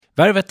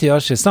Värvet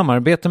görs i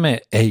samarbete med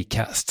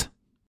Acast.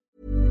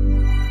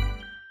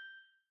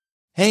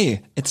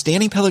 Hey, it's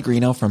Danny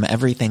Pellegrino from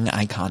Everything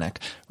Iconic.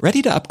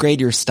 Ready to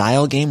upgrade your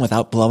style game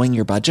without blowing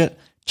your budget?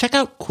 Check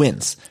out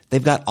Quince.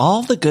 They've got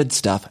all the good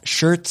stuff,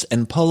 shirts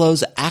and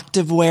polos,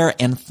 activewear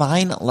and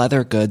fine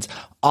leather goods,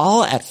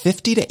 all at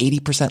 50 to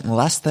 80%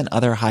 less than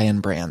other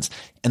high-end brands.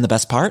 And the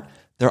best part?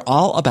 They're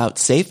all about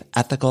safe,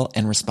 ethical,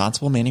 and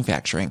responsible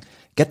manufacturing.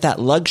 Get that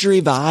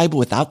luxury vibe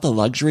without the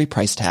luxury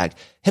price tag.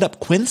 Hit up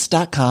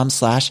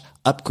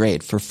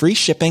quince.com/upgrade for free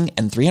shipping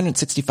and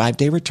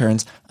 365-day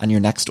returns on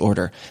your next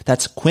order.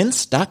 That's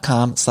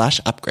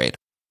quince.com/upgrade.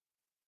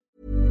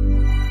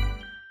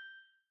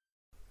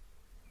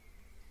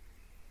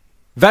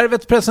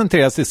 Värvet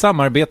presenteras i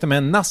samarbete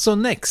med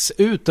Nasonex,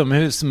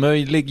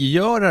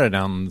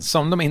 utomhusmöjliggöraren,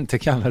 som de inte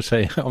kallar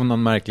sig av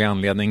någon märklig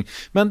anledning.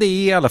 Men det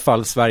är i alla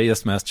fall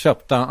Sveriges mest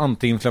köpta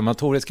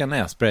antiinflammatoriska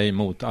nässpray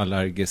mot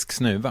allergisk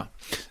snuva.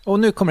 Och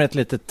nu kommer ett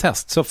litet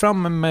test, så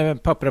fram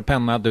med papper och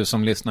penna du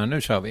som lyssnar,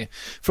 nu kör vi.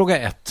 Fråga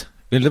 1.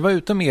 Vill du vara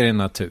ute mer i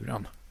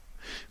naturen?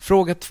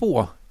 Fråga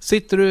 2.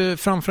 Sitter du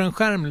framför en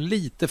skärm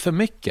lite för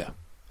mycket?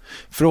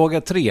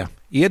 Fråga 3.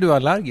 Är du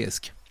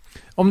allergisk?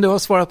 Om du har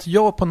svarat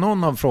ja på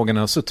någon av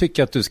frågorna så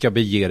tycker jag att du ska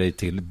bege dig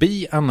till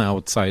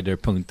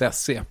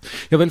beanoutsider.se.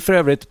 Jag vill för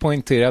övrigt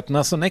poängtera att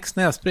Nasonex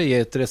nässpray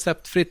är ett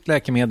receptfritt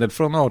läkemedel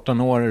från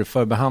 18 år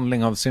för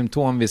behandling av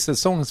symptom vid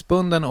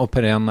säsongsbunden och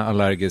perenn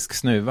allergisk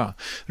snuva.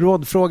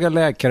 Rådfråga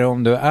läkare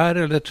om du är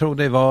eller tror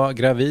dig vara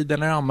gravid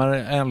eller ammar,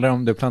 eller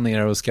om du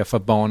planerar att skaffa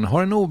barn,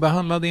 har en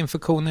obehandlad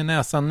infektion i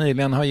näsan,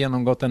 nyligen har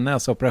genomgått en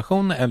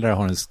näsoperation eller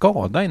har en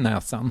skada i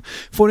näsan.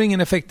 Får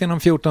ingen effekt inom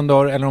 14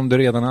 dagar eller om du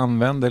redan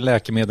använder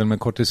läkemedel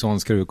med kortison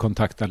ska du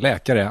kontakta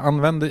läkare.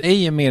 Använd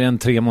ej mer än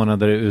 3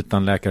 månader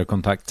utan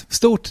läkarkontakt.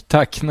 Stort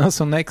tack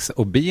Nasonex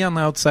och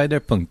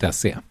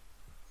beanoutsider.se.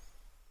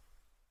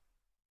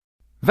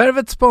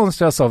 Värvet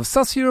sponsras av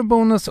SAS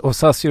Eurobonus och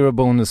SAS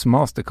Eurobonus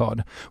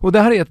Mastercard. Och det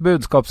här är ett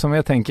budskap som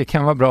jag tänker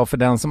kan vara bra för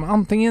den som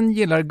antingen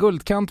gillar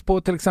guldkant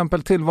på till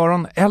exempel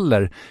tillvaron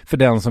eller för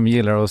den som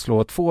gillar att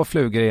slå 2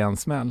 flugor i en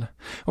smäll.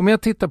 Om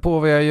jag tittar på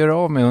vad jag gör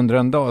av med under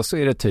en dag så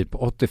är det typ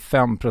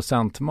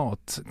 85%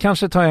 mat.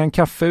 Kanske tar jag en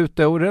kaffe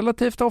ute och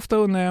relativt ofta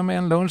unnar jag mig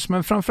en lunch,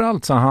 men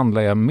framförallt så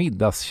handlar jag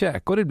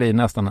middagskäk och det blir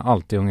nästan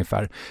alltid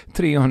ungefär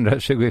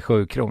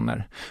 327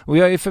 kronor. Och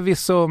jag är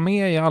förvisso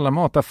med i alla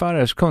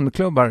mataffärers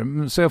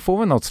kundklubbar så jag får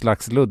väl något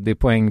slags luddig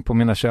poäng på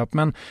mina köp,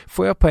 men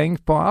får jag poäng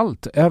på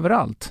allt,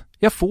 överallt?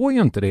 Jag får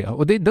ju inte det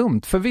och det är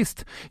dumt, för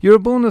visst,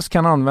 Eurobonus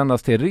kan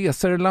användas till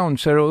resor,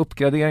 lounger och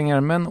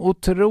uppgraderingar, men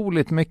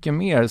otroligt mycket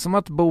mer, som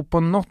att bo på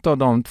något av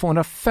de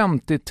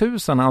 250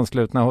 000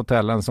 anslutna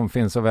hotellen som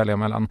finns att välja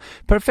mellan.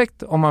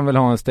 Perfekt om man vill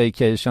ha en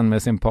staycation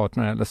med sin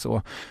partner eller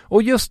så.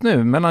 Och just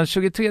nu, mellan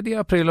 23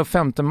 april och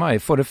 5 maj,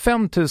 får du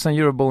 5 000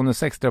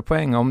 Eurobonus extra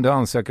poäng om du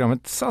ansöker om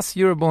ett SAS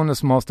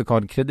Eurobonus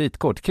Mastercard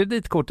kreditkort.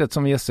 Kreditkortet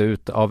som ges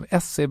ut av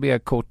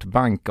SEB Kort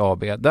Bank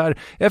AB, där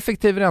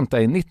effektiv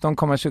ränta är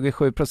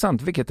 19,27%.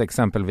 Vilket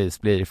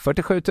exempelvis blir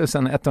 47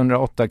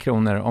 108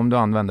 kronor om du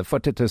använder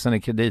 40 000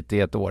 i kredit i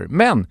ett år.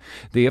 Men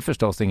det är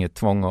förstås inget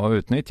tvång att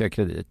utnyttja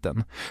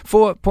krediten.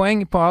 Få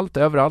poäng på allt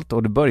överallt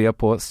och du börjar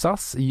på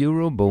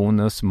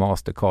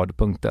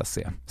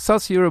saseurobonusmastercard.se.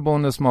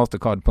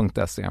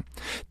 saseurobonusmastercard.se.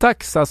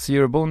 Tack SAS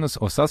Eurobonus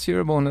och SAS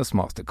Eurobonus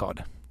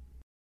Mastercard.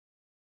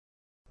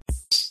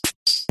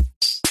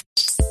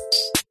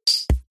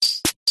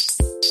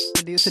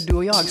 Det är ju så du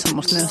och jag som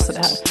måste lösa det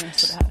här.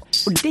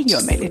 Och det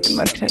gör mig lite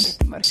mörkrädd.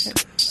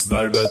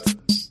 Värvet.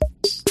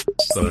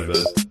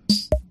 Värvet.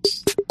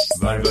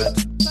 Värvet.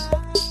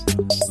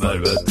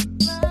 Värvet.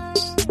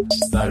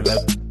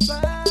 Värvet.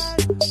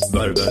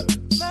 Värvet.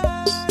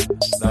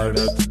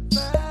 Värvet.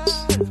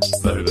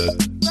 Värvet.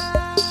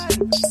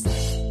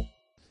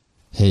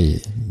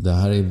 Hej, det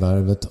här är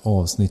Värvet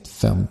avsnitt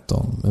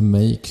 15 med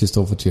mig,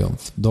 Kristoffer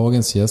Triumf.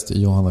 Dagens gäst är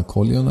Johanna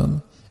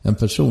Koljonen, en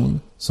person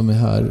som är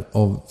här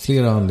av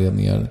flera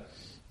anledningar.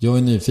 Jag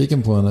är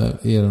nyfiken på henne,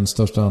 är den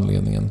största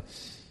anledningen.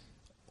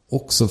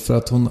 Också för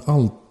att hon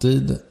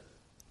alltid,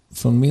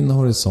 från min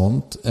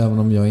horisont, även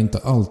om jag inte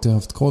alltid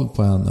haft koll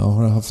på henne,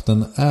 har haft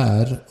en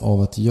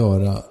av att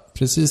göra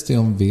precis det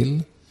hon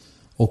vill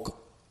och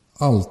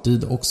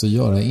alltid också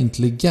göra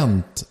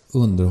intelligent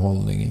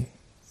underhållning.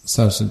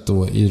 Särskilt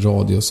då i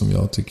radio som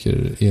jag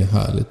tycker är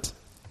härligt.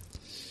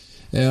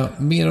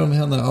 Mer om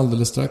henne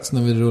alldeles strax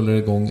när vi rullar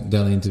igång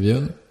den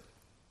intervjun.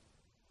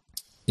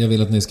 Jag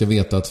vill att ni ska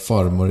veta att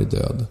farmor är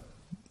död.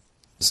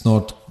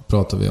 Snart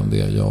pratar vi om det,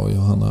 jag och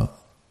Johanna.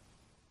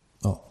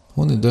 Ja,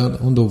 hon är död.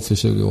 Hon dog för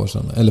 20 år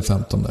sedan. Eller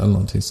 15 eller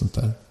någonting sånt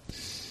där.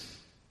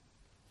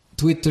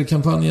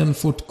 Twitter-kampanjen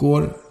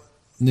fortgår.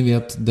 Ni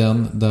vet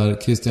den där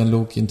Christian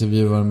Lok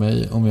intervjuar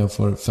mig om jag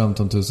får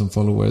 15 000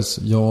 followers.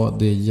 Ja,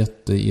 det är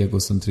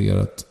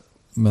jätteegocentrerat.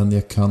 Men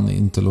jag kan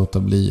inte låta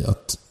bli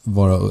att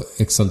vara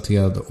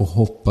exalterad och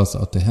hoppas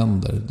att det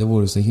händer. Det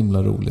vore så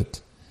himla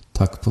roligt.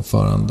 Tack på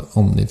förhand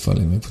om ni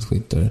följer mig på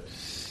Twitter.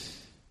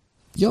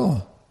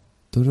 Ja,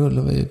 då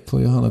rullar vi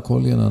på Johanna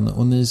Koljonen.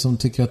 Och ni som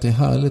tycker att det är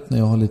härligt när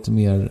jag har lite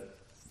mer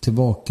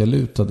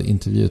tillbakalutad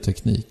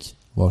intervjuteknik.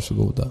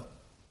 Varsågoda.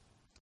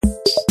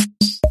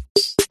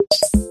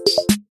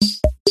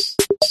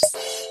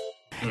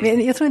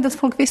 Jag tror inte att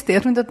folk visste.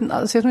 Jag tror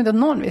inte att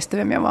någon visste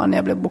vem jag var när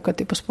jag blev bokad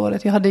till På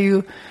spåret. Jag hade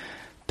ju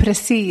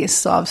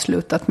precis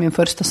avslutat min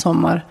första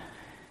sommar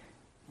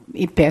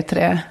i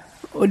P3.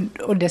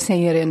 Och det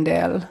säger en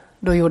del.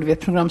 Då gjorde vi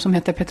ett program som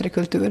heter P3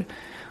 Kultur.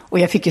 Och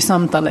jag fick ju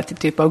samtalet i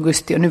typ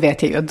augusti. Och nu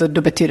vet jag ju att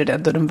då betyder det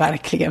att då de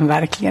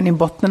verkligen i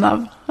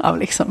botten av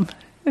liksom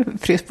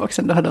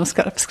frysboxen. Då hade de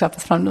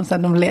skrapat fram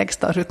de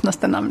lägsta och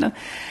ruttnaste namnen.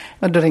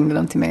 Och då ringde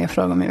de till mig och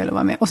frågade om jag ville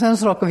vara med. Och sen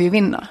så råkade vi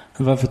vinna.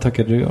 Varför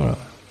tackade du ja då?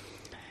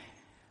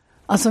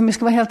 Alltså om jag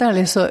ska vara helt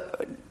ärlig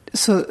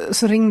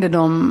så ringde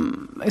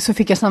de, så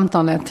fick jag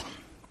samtalet.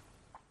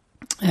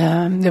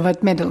 Det var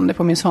ett meddelande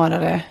på min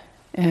svarare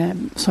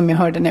som jag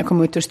hörde när jag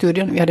kom ut ur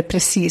studion. Vi hade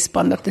precis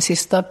bandat det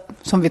sista,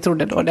 som vi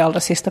trodde då, det allra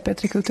sista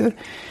P3 Kultur.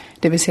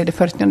 Det vill säga det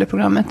 40:e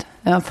programmet,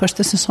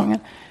 första säsongen.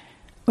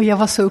 Och jag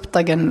var så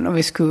upptagen och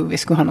vi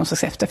skulle ha någon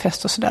slags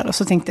efterfest och sådär. Och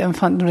så tänkte jag,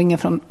 fan, de ringer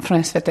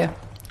från SVT.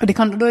 Och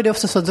då är det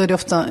ofta så,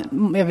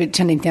 jag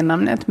känner inte igen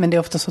namnet, men det är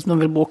ofta så att de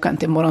vill boka en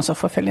till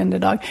morgonsoffa följande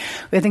dag.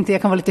 Och jag tänkte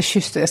jag kan vara lite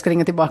schysst och jag ska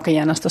ringa tillbaka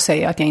genast och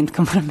säga att jag inte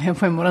kan vara med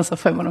på en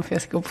morgonsoffa imorgon för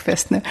jag ska gå på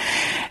fest nu.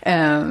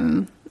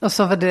 Och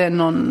så var det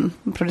någon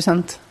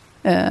producent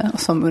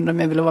som undrade om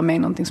jag ville vara med i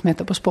någonting som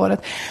heter På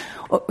spåret.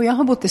 Och jag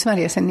har bott i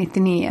Sverige sedan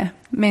 99,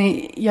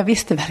 men jag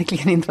visste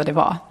verkligen inte vad det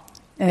var.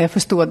 Jag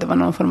förstod att det var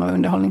någon form av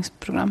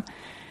underhållningsprogram.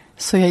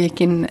 Så jag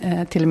gick in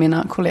till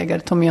mina kollegor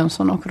Tom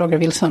Jönsson och Roger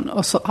Wilson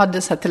och så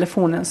hade så här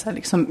telefonen så här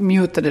liksom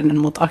mutade den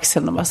mot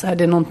axeln och bara så här,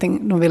 det är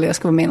någonting, de ville jag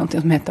ska vara med i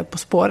någonting som heter På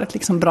spåret,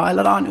 liksom bra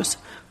eller anus.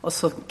 Och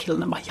så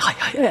killen bara,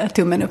 ja,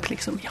 tummen upp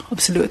liksom, ja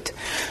absolut.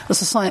 Och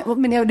så sa jag,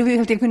 men jag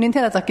kunde inte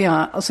heller tacka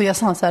ja. Och så jag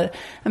sa så här,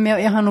 men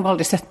jag har nog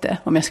aldrig sett det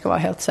om jag ska vara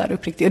helt så här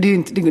uppriktig. Och det är ju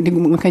inte,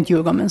 man kan inte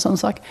ljuga om en sån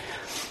sak,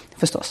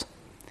 förstås.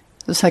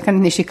 Så här,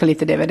 kan ni skicka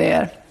lite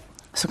DVD:er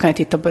så kan jag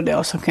titta på det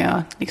och så kan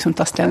jag liksom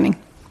ta ställning.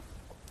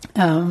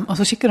 Och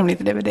så skickade de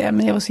lite DVD,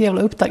 men jag var så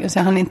jävla upptagen så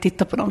jag hann inte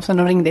titta på dem. Så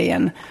de ringde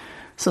igen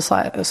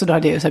så då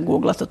hade jag ju så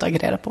googlat och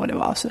tagit reda på vad det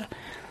var.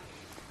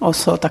 Och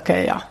så tackade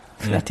jag ja,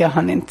 för att jag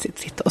hann inte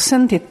titta. Och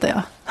sen tittade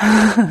jag.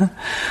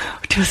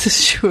 Och det var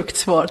så sjukt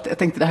svårt. Jag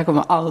tänkte det här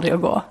kommer aldrig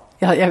att gå.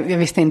 Jag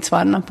visste inte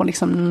svaren på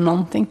liksom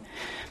någonting.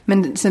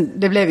 Men sen,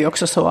 det blev ju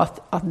också så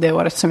att det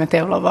året som jag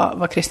tävlade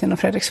var Kristin och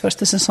Fredriks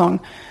första säsong.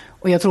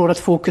 Och jag tror att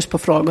fokus på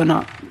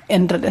frågorna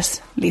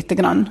ändrades lite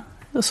grann.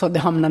 Så det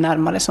hamnar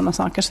närmare sådana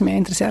saker som jag är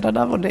intresserad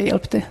av och det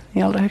hjälpte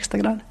i allra högsta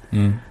grad.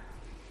 Mm.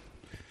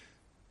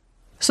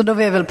 Så då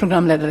var jag väl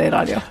programledare i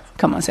radio,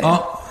 kan man säga.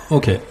 Ja,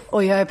 okej. Okay.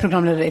 Och jag är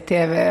programledare i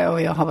tv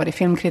och jag har varit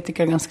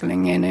filmkritiker ganska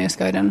länge i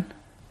Nöjesguiden.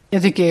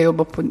 Jag tycker jag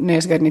jobbar på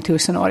Nöjesguiden i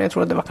 1000 år. Jag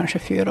tror att det var kanske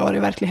 4 år i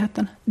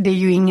verkligheten. Det är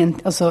ju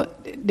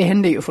det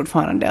händer ju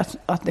fortfarande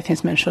att det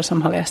finns människor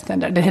som har läst den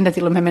där. Det händer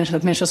till och med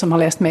människor som har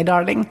läst May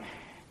Darling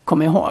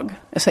kommer ihåg.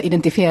 Alltså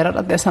identifierar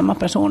att det är samma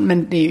person,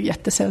 men det är ju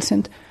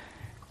jättesällsynt.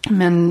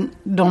 Men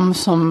de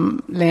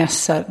som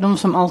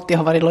alltid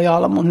har varit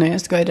lojala mot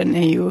Nöjesguiden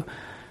är ju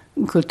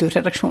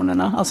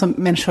kulturredaktionerna. Alltså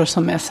människor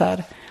som är så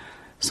här,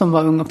 som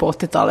var unga på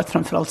 80-talet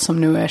framförallt,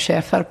 som nu är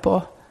chefer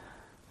på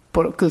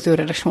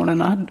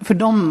kulturredaktionerna. För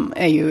dem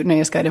är ju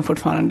Nöjesguiden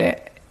fortfarande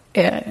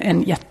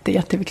en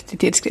jätteviktig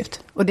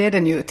tidskrift. Och det är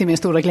den ju, till min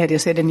stora glädje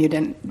så är den ju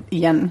den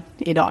igen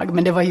idag.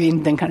 Men det var ju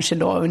inte den kanske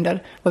då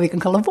under vad vi kan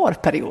kalla vår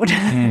period.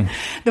 Mm.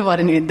 Då var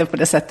den ju inte på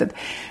det sättet.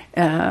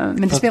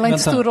 Men det spelar inte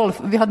stor roll.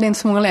 Vi hade inte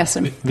så många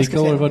läsare.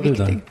 Vilka år var du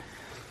där?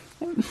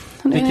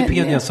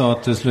 Wikipedia sa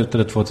att du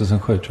slutade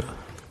 2007 tror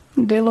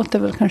jag. Det låter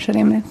väl kanske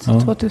rimligt.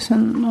 Ja.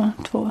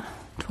 2002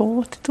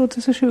 till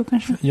 2007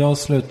 kanske. Jag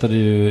slutade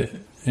ju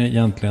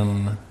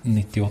egentligen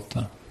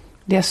 98.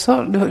 Det är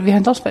så, vi har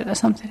inte alls varit där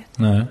samtidigt.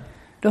 Nej.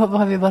 Då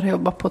har vi bara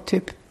jobbat på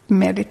typ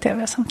med i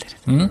tv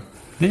samtidigt. Mm,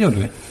 det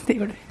gjorde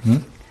vi. Mm.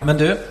 Men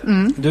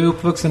du är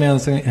uppvuxen i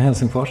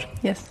Helsingfors.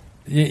 Yes.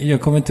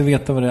 Jag kommer inte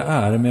veta vad det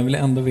är, men jag vill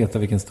ändå veta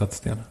vilken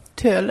stadsdel.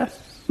 Töle.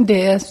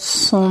 Det är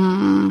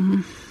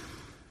som...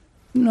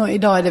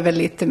 idag är det väl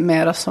lite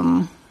mer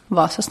som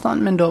Vasastan,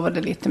 men då var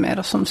det lite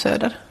mer som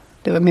Söder.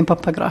 Det var min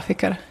pappa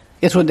grafiker.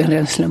 Jag trodde det var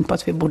en slump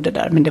att vi bodde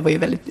där, men det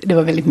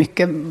var väldigt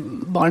mycket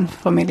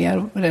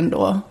barnfamiljer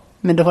ändå.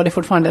 Men då var det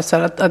fortfarande så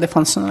att det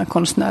fanns sådana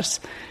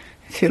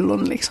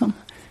konstnärsfyllon liksom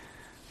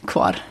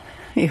kvar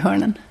i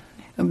hörnen.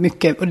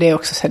 Och det är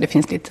också så här,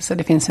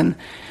 det finns en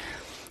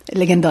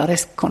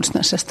legendarisk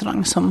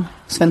konstnärsrestaurang som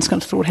svenskan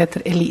tror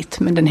heter Elit,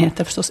 men den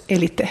heter förstås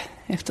Elite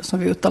eftersom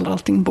vi uttalar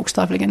allting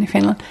bokstavligen i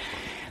Finland,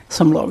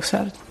 som låg så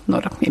här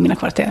norra i mina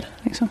kvarter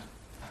liksom.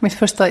 Mitt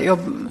första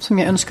jobb som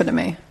jag önskade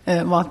mig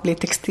var att bli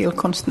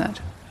textilkonstnär.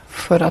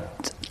 För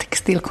att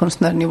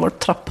textilkonstnären i vår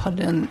trapp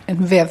hade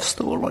en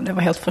vävstol och det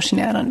var helt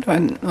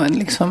fascinerande. Och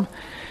liksom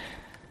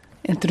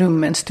ett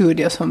rum, en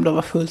studio som då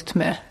var fullt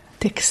med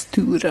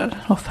texturer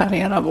och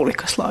färger av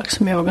olika slag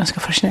som jag var ganska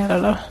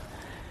fascinerad av.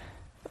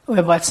 Och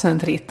jag var ett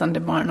sådant ritande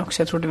barn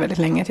också. Jag trodde väldigt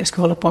länge att jag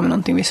skulle hålla på med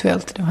någonting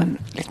visuellt. Det var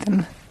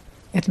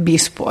ett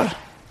bispår.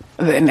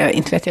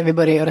 inte vet jag, vi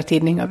började göra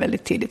tidningar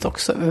väldigt tidigt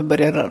också. Vi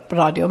började göra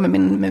radio med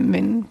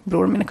min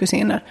bror och mina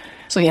kusiner.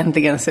 Så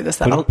egentligen så är det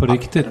så här... På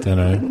riktigt,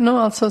 eller?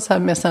 Alltså så här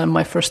med så här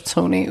My First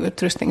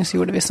Sony-utrustning så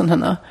gjorde vi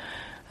sådana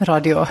här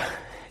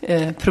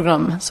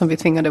radioprogram som vi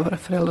tvingade våra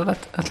föräldrar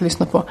att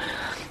lyssna på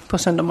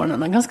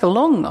söndagmorgnarna. Ganska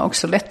långa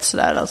också, lätt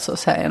sådär, alltså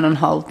så här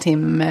 1,5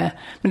 timme.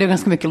 Men det är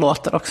ganska mycket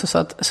låtar också så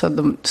att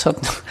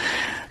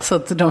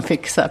de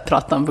fick så här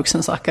prata om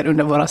vuxensaker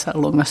under våra så här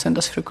långa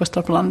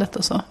söndagsfrukostar på landet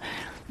och så.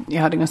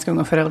 Jag hade ganska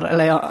unga föräldrar,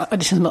 eller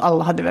det känns som att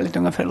alla hade väldigt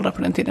unga föräldrar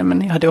på den tiden,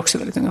 men jag hade också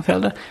väldigt unga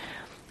föräldrar.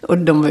 Och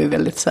de var ju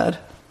väldigt så här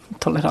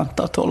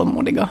toleranta och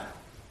tålmodiga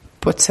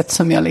på ett sätt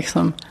som jag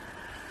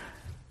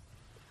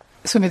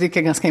tycker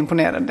är ganska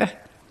imponerande.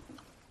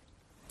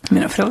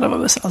 Mina föräldrar var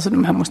alltså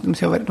de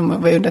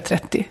var under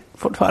 30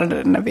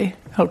 fortfarande när vi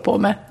höll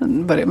på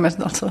började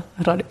med alltså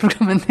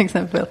radioprogrammen till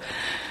exempel.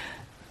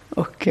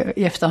 Och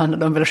i efterhand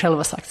har de väl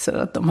själva sagt så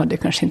att de hade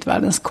kanske inte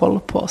världens koll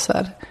på så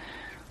här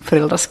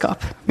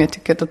föräldraskap. Men jag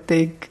tycker att det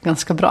är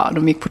ganska bra.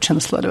 De gick på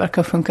känsla, det verkar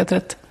ha funkat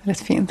rätt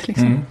fint.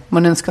 Liksom.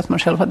 Man önskar att man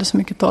själv hade så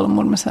mycket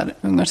tålamod med så här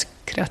ungars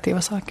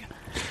kreativa saker.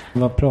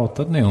 Vad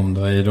pratade ni om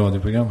då i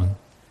radioprogrammen?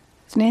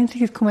 Så jag inte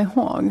riktigt kommer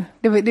ihåg.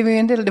 Det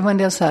var en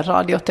del så här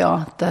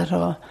radioteater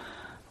och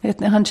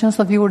jag hade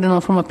känslan att vi gjorde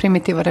någon form av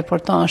primitiva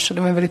reportage.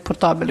 Det var en väldigt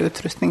portabel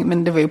utrustning,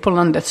 men det var ju på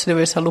landet så det var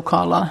ju så här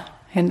lokala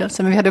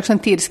händelser. Men vi hade också en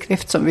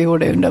tidskrift som vi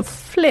gjorde under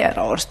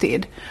flera års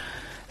tid.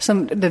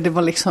 Där det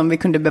var liksom, vi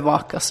kunde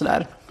bevaka så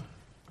där.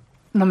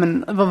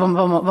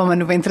 Vad man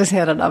nu var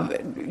intresserad av.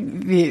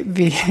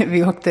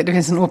 Vi åkte, det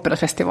finns en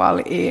operafestival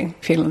i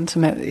Finland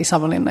som är i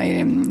Savonlinna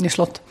i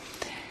Nyslott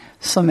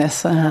som är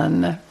så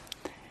här...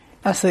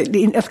 Alltså,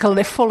 jag kallar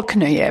det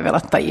folknöje är väl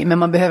att ta i, men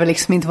man behöver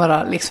liksom inte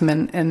vara liksom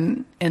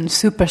en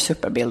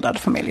superbildad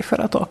familj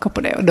för att åka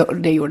på det. Och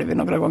det gjorde vi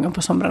några gånger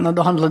på somrarna.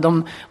 Då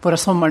handlade våra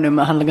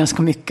sommarnummer handlade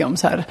ganska mycket om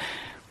så här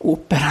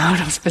opera och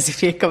de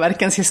specifika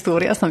verkens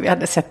historia som vi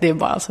hade sett. Det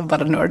är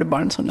bara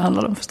nördbarn som det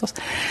handlar om förstås.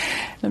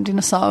 De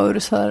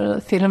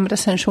dinosaurier,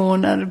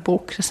 filmrecensioner,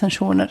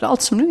 bokrecensioner,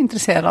 allt som nu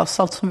intresserar oss,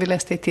 allt som vi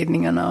läste i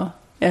tidningarna.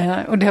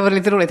 Och det var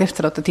lite roligt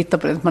efteråt att titta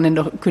på det, att man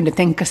ändå kunde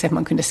tänka sig att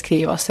man kunde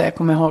skriva. Så jag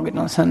kommer ihåg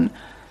någon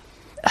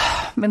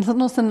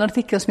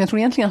artikel som jag tror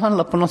egentligen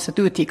handlade på något sätt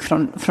utgick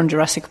från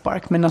Jurassic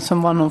Park, men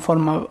som var någon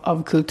form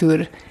av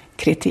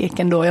kulturkritik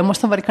ändå. Jag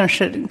måste ha varit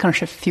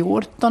kanske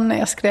 14 när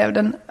jag skrev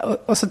den.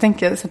 Och så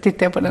tittade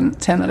jag på den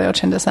senare och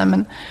kände så här,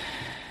 men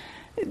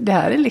det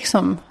här är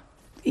liksom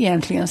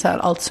egentligen så här,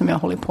 allt som jag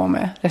håller på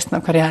med resten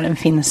av karriären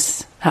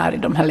finns här i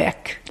de här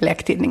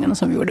lektidningarna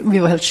som vi gjorde. Vi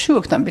var helt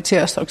sjukt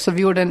ambitiösa också.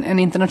 Vi gjorde en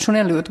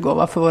internationell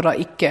utgåva för våra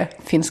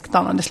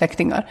icke-finsktalande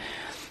släktingar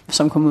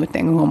som kom ut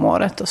en gång om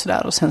året och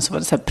sådär. Och sen så var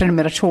det så här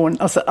prenumeration,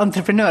 alltså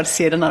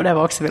entreprenörssidan av det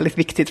var också väldigt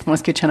viktigt för man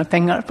skulle tjäna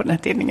pengar på den här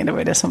tidningen. Det var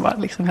ju det som var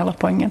liksom hela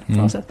poängen på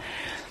något sätt.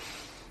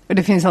 Och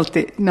det finns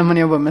alltid, när man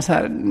jobbar med så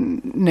här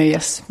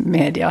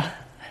nöjesmedia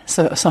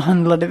så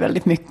handlar det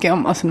väldigt mycket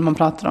om, alltså när man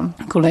pratar om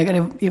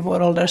kollegor i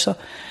vår ålder så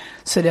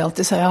är det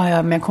alltid så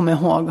här, men jag kommer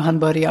ihåg han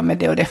började med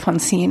det och det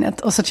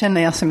fanzinet. Och så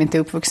känner jag som inte är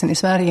uppvuxen i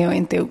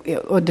Sverige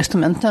och desto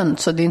mer tönt,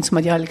 så det är inte som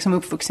att jag är liksom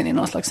uppvuxen i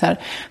någon slags här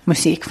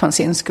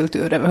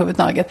musikfanzinskultur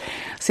överhuvudtaget.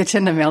 Så jag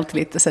känner mig alltid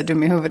lite så här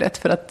dum i huvudet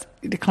för att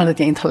det är klart att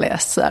jag inte har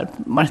läst så här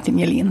Martin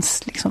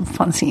Jelins liksom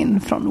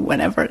fanzin från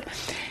whenever.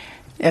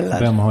 Eller,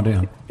 vem har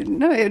det?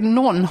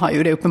 Någon har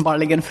ju det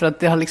uppenbarligen för att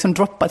det har liksom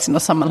droppat sina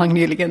sammanhang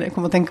nyligen. Jag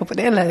kommer att tänka på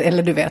det.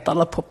 Eller du vet,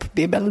 alla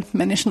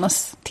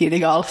pop-bibel-människornas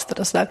tidiga alster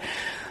och sådär.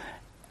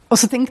 Och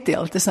så tänkte jag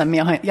alltid så här,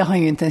 men jag har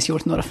ju inte ens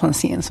gjort några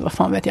fanzine, så vad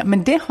fan vet jag.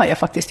 Men det har jag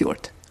faktiskt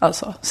gjort.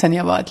 Alltså, sen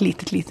jag var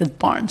ett litet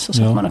barn så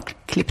satt man och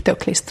klippte och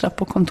klistrade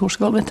på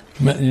kontorsgolvet.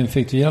 Men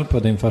fick du hjälp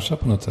av din farsa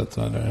på något sätt?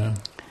 Eller?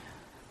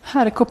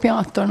 Här är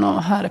kopiatorn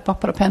och här är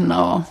papper och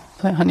penna och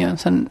han är ju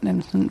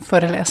en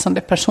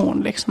föreläsande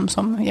person liksom,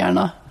 som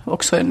gärna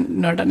också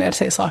nördar ner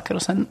sig i saker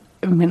och sen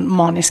med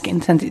manisk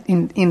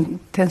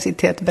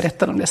intensitet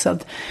berättar om det, så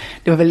att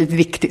det var väldigt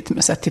viktigt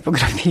med så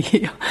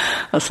typografi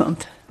och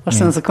sånt. Och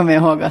sen så kommer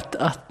jag ihåg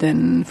att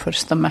den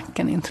första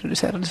Macen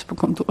introducerades på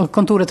kontoret.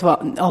 Kontoret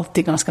var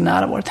alltid ganska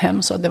nära vårt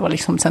hem, så det var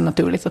liksom sen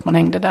naturligt att man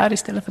hängde där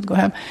istället för att gå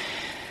hem.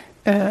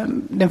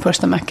 Den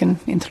första Macen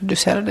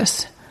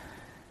introducerades,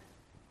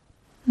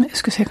 jag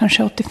skulle säga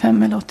kanske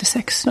 85 eller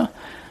 86 då.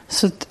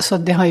 Så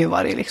det har ju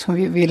varit liksom,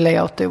 vi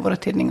layoutade våra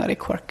tidningar i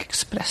Quark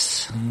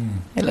Express.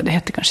 Eller det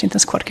hette kanske inte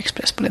ens Quark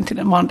Express på den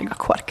tiden, vanliga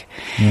Quark.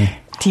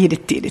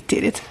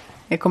 Tidigt.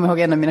 Jag kommer ihåg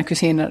en av mina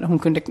kusiner, hon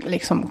kunde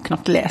liksom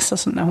knappt läsa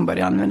så när hon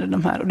började använda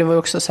de här. Och det var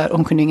också så här,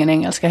 hon kunde ingen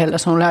engelska heller,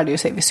 så hon lärde ju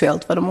sig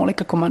visuellt vad de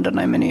olika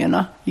kommandona i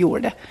menyerna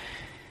gjorde.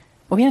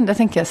 Och igen, där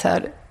tänker jag så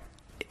här,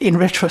 in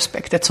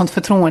retrospect, ett sånt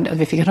förtroende att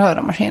vi fick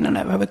röra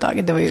maskinerna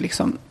överhuvudtaget, det var ju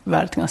liksom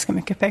värt ganska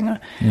mycket pengar.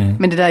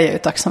 Men det där är jag ju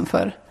tacksam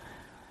för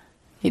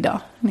idag.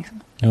 Liksom.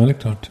 Ja, det är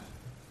klart.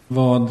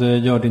 Vad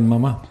gör din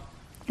mamma?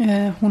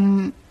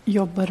 Hon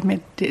jobbar med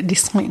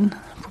design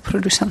på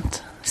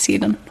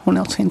producentsidan. Hon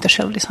är alltså inte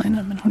själv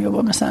designer, men hon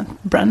jobbar med sån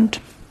brand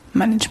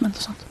management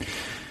och sånt.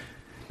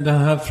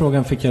 Den här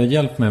frågan fick jag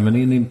hjälp med, men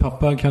är din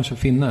pappa kanske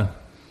finne?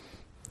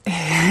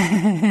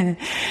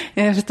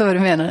 Jag förstår vad du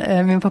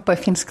menar. Min pappa är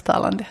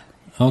finsktalande.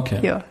 Okej.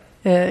 Ja.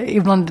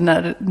 Ibland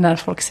när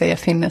folk säger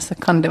finne så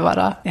kan det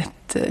vara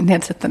ett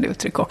nedsättande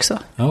uttryck också.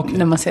 Okay.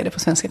 När man säger det på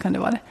svenska kan det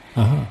vara det.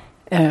 Aha.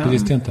 Det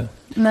visste jag inte.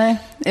 Nej,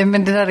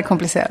 men det där är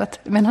komplicerat.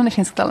 Men han är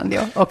finsktalande,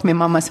 ja. Och min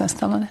mamma är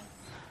svensktalande.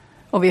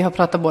 Och vi har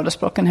pratat båda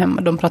språken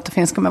hemma. De pratar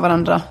finska med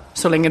varandra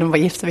så länge de var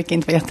gifta, vilket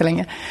inte var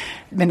jättelänge.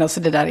 Men alltså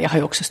det där, jag har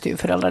ju också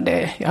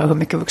styvföräldrar. Jag har hur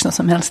mycket vuxna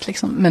som helst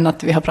liksom. Men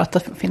att vi har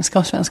pratat finska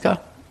och svenska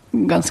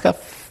ganska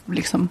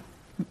liksom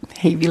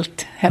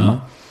hejvilt hemma.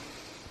 Ja.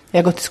 Jag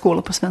har gått i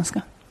skola på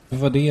svenska.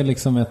 Var det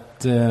liksom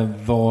ett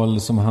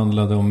val som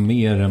handlade om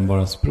mer än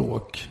bara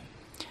språk?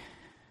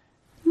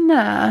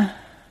 Nej,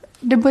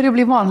 det började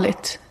bli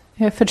vanligt.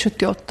 Jag är född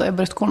 78, jag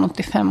började skolan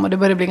 85 och det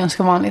började bli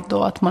ganska vanligt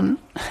då att man...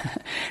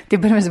 det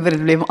började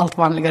bli allt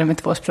vanligare med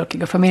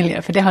tvåspråkiga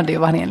familjer, för det hade ju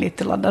varit en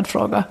lite laddad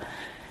fråga.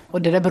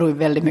 Och det där beror ju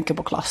väldigt mycket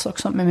på klass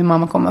också. Men min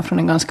mamma kommer från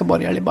en ganska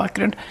borgerlig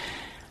bakgrund.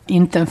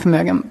 Inte en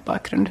förmögen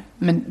bakgrund,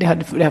 men det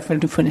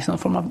hade funnits någon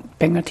form av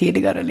pengar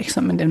tidigare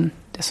liksom. Men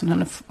det är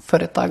sådana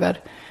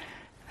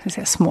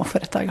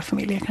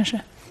småföretagarfamiljer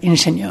kanske.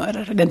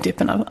 Ingenjörer, den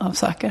typen av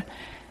saker.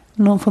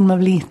 Någon form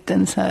av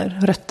liten så här,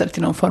 rötter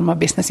till någon form av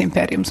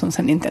businessimperium som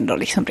sen inte ändå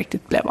liksom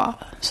riktigt blev av.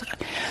 Så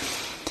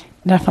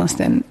där fanns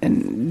det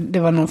det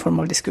var någon form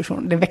av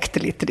diskussion. Det väckte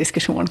lite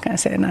diskussion kan jag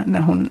säga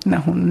när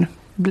hon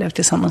blev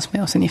tillsammans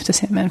med och sen gifte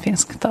sig med en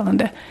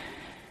finsktalande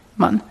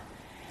man.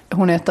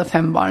 Hon är ett av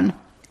 5 barn.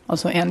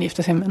 Alltså en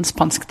gifte sig med en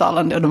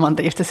spansktalande och de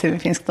andra gifte sig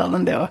med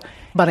finsktalande och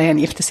bara en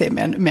gifte sig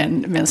med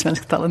en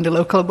svensktalande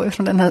local boy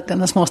från den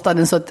här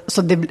småstaden.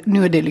 Så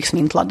nu är det liksom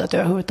inte laddat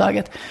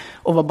överhuvudtaget.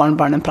 Och vad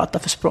barnbarnen pratar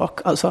för språk.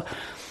 Alltså,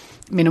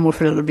 mina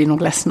morföräldrar blir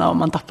nog ledsna om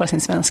man tappar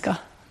sin svenska.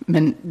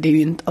 Men det är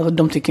ju inte, alltså,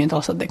 de tycker ju inte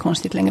alls att det är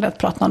konstigt längre att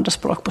prata andra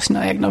språk på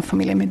sina egna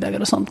familjemiddagar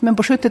och sånt. Men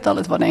på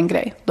 70-talet var det en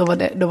grej. Då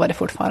var det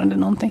fortfarande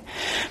någonting.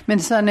 Men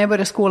så här, när jag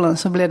började skolan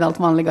så blev det allt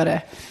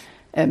vanligare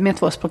med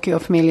tvåspråkiga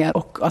familjer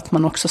och att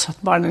man också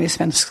satt barnen i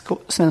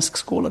svensk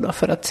skola då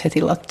för att se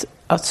till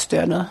att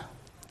stödja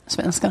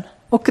svenskan.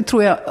 Och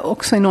tror jag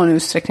också i någon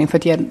utsträckning för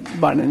att ge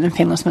barnen en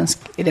finlandssvensk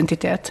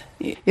identitet.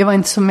 Jag var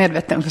inte så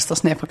medveten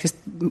förstås när jag faktiskt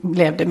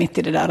levde mitt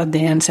i det där att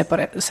det är en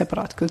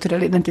separat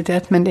kulturell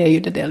identitet, men det är ju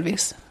det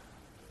delvis.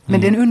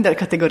 Men det är en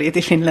underkategori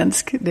till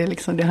finländsk.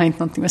 Det har inte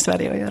någonting med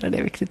Sverige att göra, det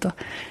är viktigt att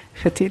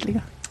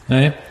förtydliga.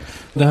 Nej,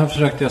 det här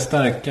försökte jag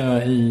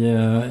stärka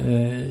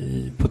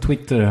på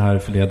Twitter här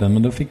förleden,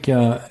 men då fick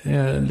jag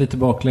lite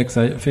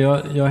bakläxa. För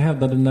jag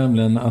hävdade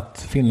nämligen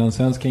att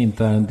finlandssvenska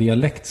inte är en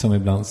dialekt som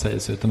ibland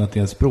sägs, utan att det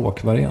är en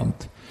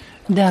språkvariant.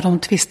 Det är de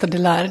tvistade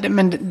lärde,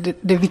 men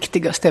det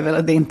viktigaste är väl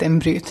att det inte är en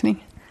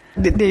brytning.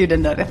 Det är ju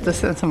den där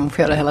rättelsen som man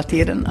får göra hela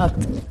tiden,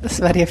 att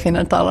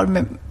Sverigefinnar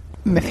talar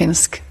med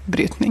finsk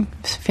brytning.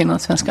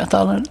 Finlandssvenskar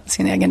talar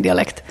sin egen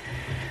dialekt.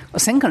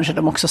 Och sen kanske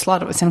de också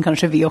slarvar, sen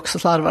kanske vi också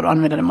slarvar och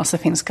använder en massa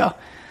finska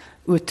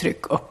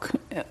uttryck. Och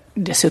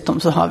dessutom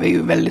så har vi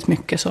ju väldigt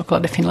mycket så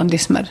kallade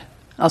finlandismer.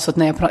 Alltså att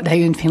det här är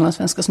ju inte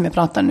finlandssvenska som jag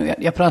pratar nu.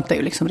 Jag pratar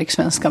ju liksom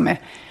rikssvenska med,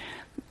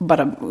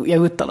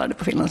 jag uttalar det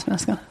på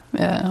finlandssvenska.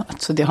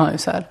 Alltså det har ju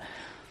så här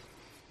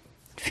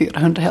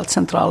 400 helt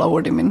centrala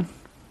ord i min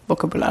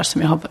vokabulär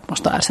som jag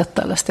måste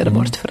ersätta eller städa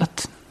bort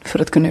för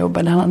att kunna jobba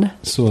i det här landet.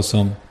 Så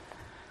som?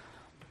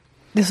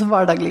 Det är så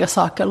vardagliga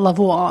saker,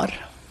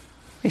 lavoir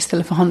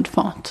istället för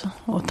handfat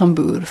och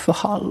tambur för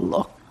hall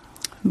och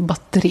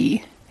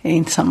batteri är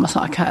inte samma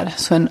sak här.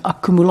 Så en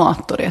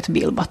ackumulator är ett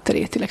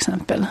bilbatteri till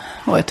exempel.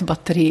 Och ett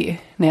batteri,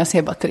 när jag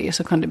säger batteri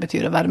så kan det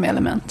betyda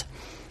värmeelement.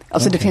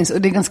 Alltså det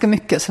är ganska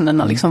mycket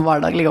sådana liksom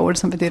vardagliga ord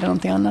som betyder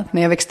någonting annat.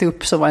 När jag växte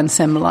upp så var en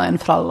semla en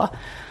fralla.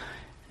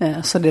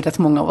 Så det är rätt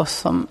många av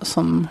oss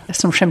som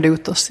skämde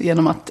ut oss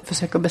genom att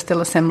försöka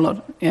beställa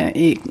semlor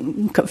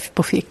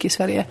på fik i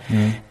Sverige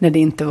när det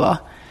inte var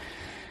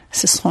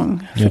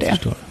säsong för det.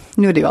 Förstår.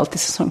 Nu är det ju alltid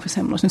säsong för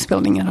semlor, så det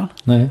spelar ingen roll.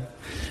 Nej.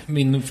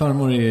 Min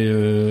farmor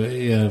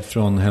är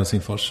från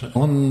Helsingfors.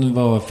 Hon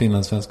var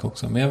finlandssvensk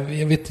också. Men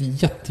jag vet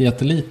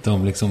jättelite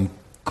om liksom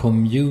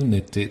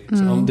communityt.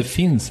 Om det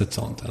finns ett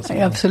sånt. Alltså.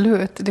 Ja,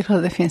 absolut. Det är klart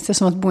att det finns. Det är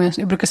som att bo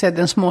jag brukar säga att det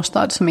är en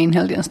småstad som är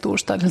inhälld i en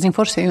storstad.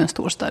 Helsingfors är ju en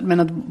storstad. Men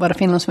att vara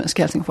finlandssvensk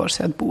i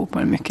Helsingfors är att bo på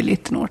en mycket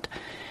liten ort.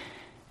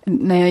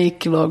 När jag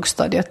gick i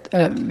lågstadiet,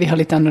 vi har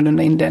lite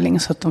annorlunda indelning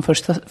så att de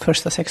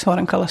första 6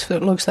 åren kallas för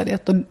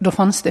lågstadiet. Och då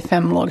fanns det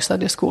 5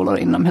 lågstadieskolor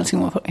inom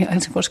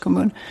Helsingfors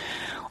kommun.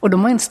 Och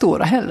de var inte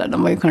stora heller.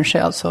 De var ju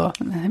kanske alltså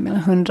mellan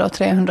 100 och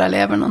 300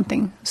 elever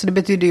någonting. Så det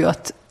betyder ju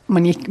att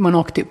man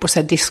åkte på så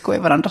här disco i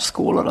varandras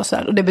skolor och så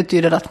här. Och det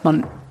betyder att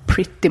man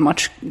pretty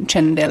much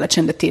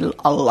kände till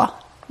alla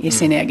i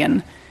sin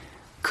egen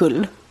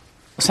kull.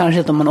 Och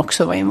särskilt om man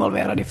också var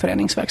involverad i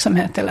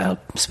föreningsverksamhet eller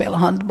spela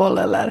handboll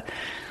eller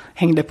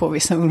hängde på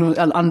vissa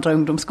andra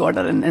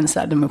ungdomsgårdar än så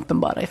här, de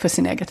uppenbara för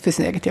sin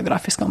eget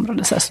geografiska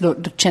område. Så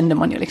då kände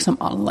man ju liksom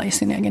alla i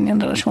sin egen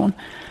generation.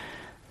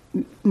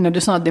 När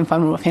du sa att din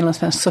farmor var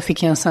finlandssvensk så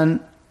fick jag en sån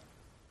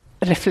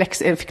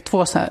reflex. Jag fick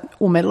 2 så här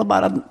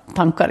omedelbara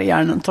tankar i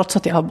hjärnan trots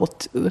att jag har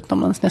bott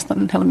utomlands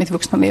nästan hela mitt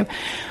vuxna liv.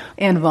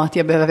 En var att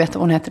jag behöver veta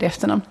vad hon heter i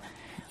efternamn.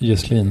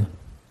 Jöslin.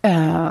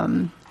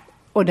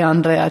 Och det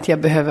andra är att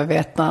jag behöver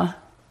veta,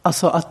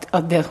 alltså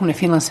att det att hon är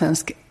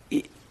finlandssvensk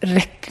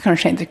räcker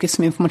kanske inte riktigt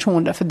som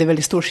information, därför det är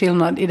väldigt stor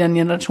skillnad i den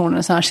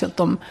generationen, särskilt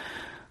om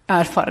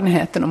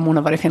erfarenheten om hon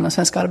har varit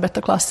finlandssvensk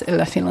arbetarklass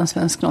eller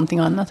finlandssvensk någonting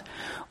annat.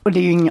 Och det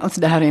är ju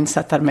alltså det här är inte så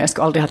att jag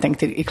ska aldrig ha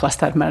tänkt i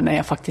klasstermer när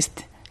jag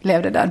faktiskt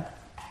levde där.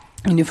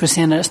 Nu för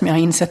senare som jag har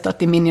insett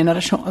att i min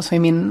generation, alltså i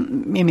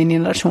min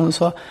generation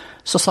så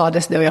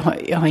sades det, och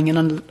jag har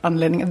ingen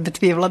anledning att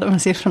betvivla de här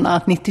siffrorna,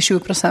 att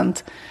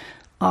 97%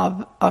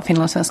 av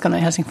finlandssvenskarna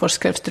i Helsingfors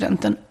skrev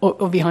studenten.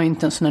 Och vi har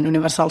inte en sån här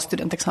universal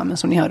studentexamen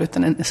som ni har,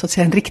 utan en, så att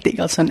säga, en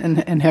riktig, alltså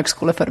en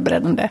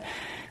högskoleförberedande,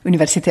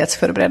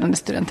 universitetsförberedande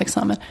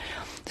studentexamen.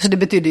 Så det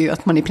betyder ju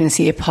att man i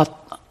princip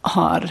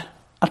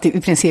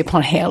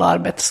har hela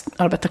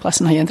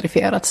arbetarklassen har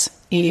gentrifierats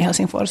i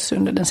Helsingfors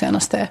under den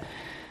senaste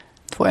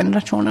 2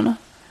 generationerna.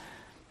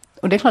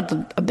 Och det är klart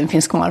att den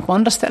finns kvar på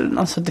andra ställen.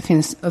 Alltså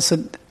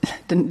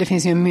det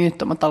finns ju en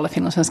myt om att alla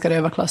finlandssvenskar är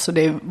överklass, och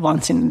det är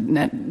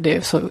vansinnigt. Det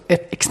är så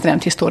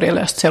extremt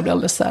historielöst så jag blir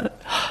alldeles där.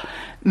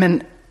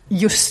 Men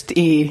just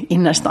i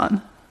innerstan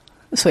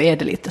så är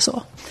det lite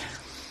så.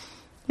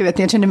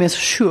 Jag kände mig så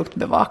sjukt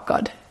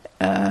bevakad.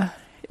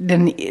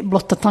 Den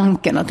blotta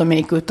tanken att om jag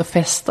gick ut och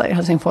festa i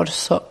Helsingfors,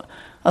 så,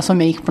 alltså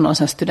om jag gick på någon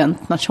sån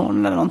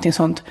studentnation eller någonting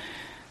sånt,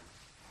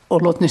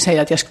 och låt nu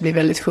säga att jag skulle bli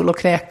väldigt full och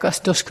kräkas,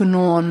 då skulle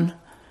någon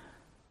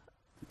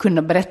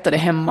kunna berätta det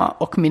hemma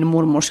och min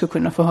mormor skulle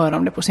kunna få höra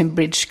om det på sin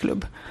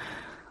bridgeklubb.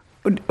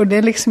 Och det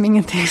är liksom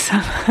ingenting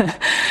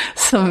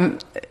som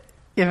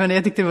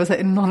jag tyckte det var så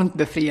enormt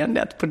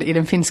befriande att i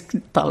den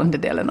finsktalande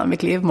delen av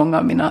mitt liv, många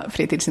av mina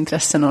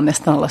fritidsintressen och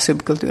nästan alla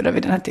subkulturer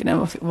vid den här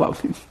tiden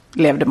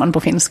levde man på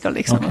finska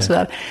liksom, okay. Och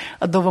sådär.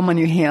 Att då var man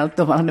ju helt,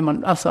 då hade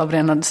man alltså av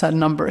rena så här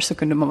numbers så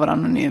kunde man vara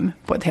anonym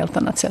på ett helt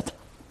annat sätt.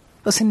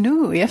 Och sen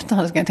nu i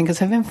efterhand ska jag tänka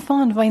så här, vem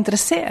fan var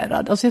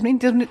intresserad? Alltså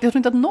jag tror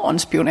inte att någon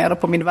spionerar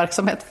på min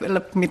verksamhet eller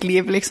på mitt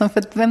liv liksom, för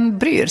att vem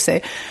bryr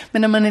sig?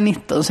 Men när man är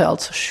 19 så är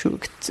allt så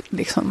sjukt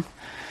liksom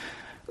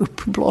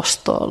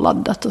uppblåst och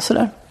laddat och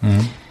sådär.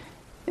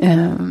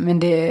 Men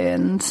det är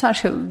en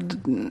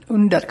särskild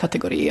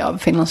underkategori av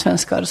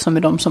finlandssvenskar som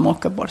är de som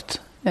åker bort,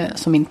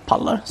 som inte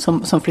pallar,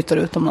 som flyttar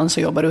utomlands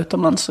och jobbar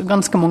utomlands. Och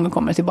ganska många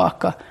kommer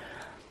tillbaka.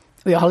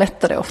 Och jag har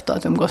lättare ofta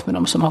att umgås med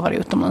dem som har varit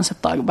utomlands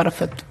ett tag, bara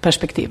för att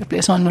perspektivet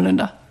blir så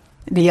annorlunda.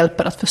 Det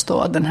hjälper att förstå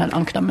att den här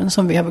ankdammen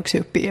som vi har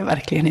vuxit upp i är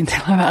verkligen inte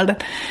hela världen.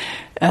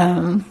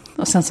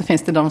 Och sen så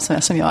finns det de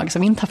som jag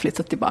som inte har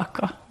flyttat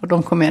tillbaka. Och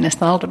de kommer jag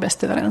nästan allra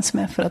bäst överens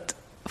med,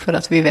 för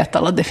att vi vet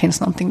alla att det finns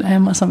någonting där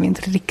hemma som vi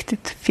inte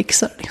riktigt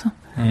fixar. Liksom.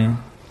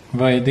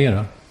 Vad är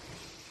det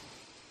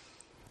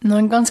då?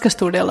 En ganska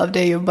stor del av det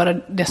är ju bara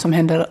det som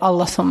händer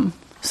alla som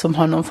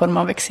har någon form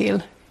av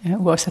exil,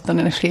 oavsett om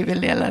den är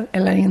frivillig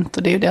eller inte.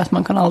 Och det är ju det att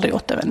man kan aldrig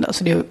återvända.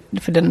 Alltså det är ju,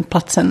 för den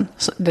platsen,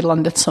 det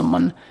landet som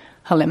man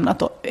har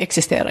lämnat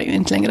existerar ju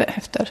inte längre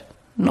efter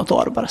något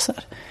år bara så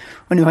här.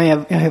 Och nu har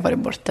jag varit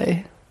borta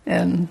i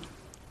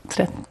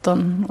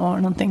 13 år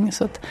någonting,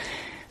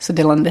 så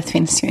det landet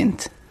finns ju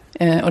inte.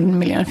 Och den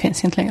miljön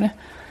finns inte längre.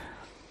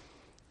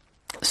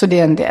 Så det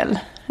är en del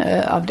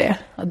av det.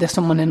 Att det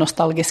som man är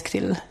nostalgisk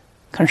till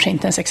kanske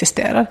inte ens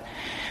existerar.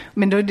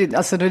 Men då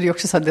är det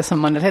också så att det som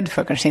man är rädd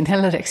för kanske inte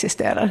heller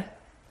existerar.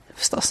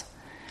 Förstås.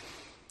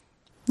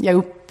 Jag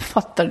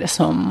uppfattar det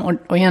som,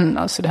 och igen,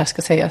 alltså det här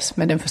ska sägas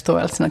med den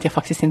förståelsen att jag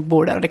faktiskt inte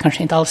bor där, och det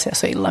kanske inte alls är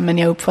så illa, men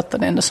jag uppfattar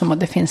det ändå som att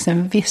det finns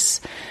en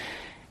viss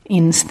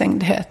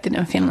instängdhet i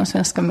den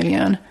finlandssvenska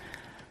miljön.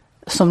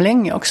 Som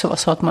länge också var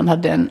så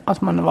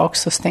att man var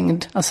också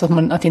stängd,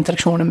 alltså att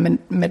interaktionen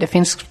med det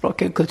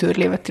finskspråkiga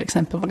kulturlivet till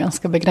exempel var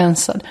ganska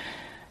begränsad.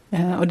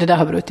 Och det där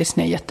har brutits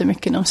ner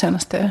jättemycket de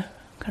senaste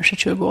kanske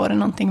 20 åren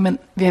någonting, men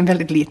vi är en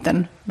väldigt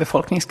liten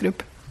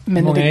befolkningsgrupp.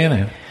 Hur många är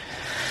ni?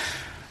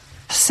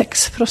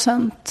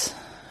 6%,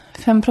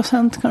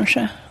 5%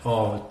 kanske.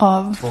 Av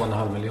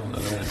 2,5 miljoner?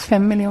 Eller?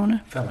 5 miljoner.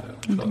 5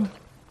 miljoner,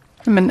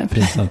 förlåt.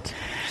 Prisat.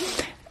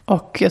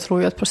 Och jag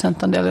tror ju att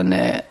procentandelen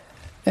är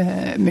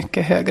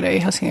mycket högre i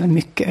Helsingfors,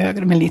 mycket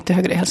högre, men lite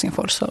högre i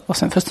Helsingfors. Och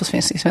sen förstås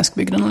finns i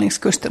svenskbygden och längs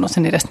kusten, och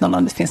sen i resten av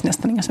landet finns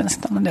nästan inga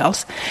svensktalande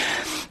alls.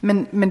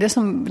 Men det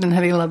som den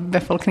här lilla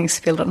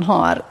befolkningsbilden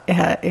har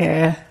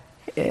är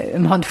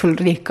en handfull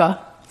rika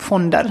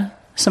fonder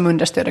som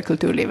understöder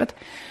kulturlivet.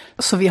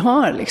 Så vi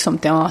har liksom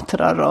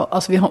teatrar och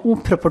alltså vi har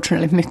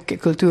oproportionellt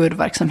mycket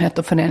kulturverksamhet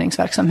och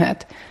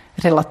föreningsverksamhet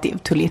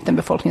relativt hur liten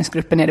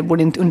befolkningsgruppen är.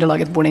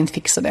 Underlaget borde inte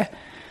fixa det,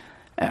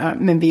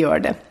 men vi gör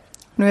det.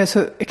 Nu är jag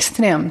så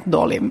extremt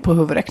dålig på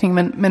huvudräkning,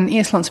 men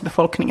Islands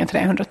befolkning är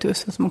 300 000,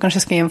 så man kanske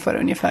ska jämföra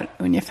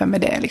ungefär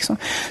med det. Liksom.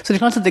 Så det är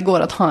klart att det går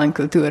att ha en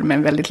kultur med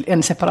en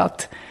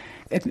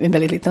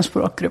väldigt liten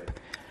språkgrupp.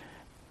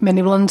 Men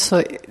ibland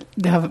så,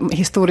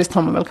 historiskt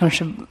har man väl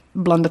kanske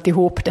blandat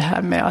ihop det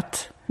här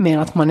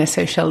med att man är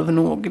sig själv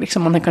nog.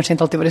 Liksom, man har kanske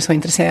inte alltid varit så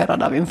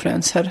intresserad av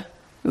influenser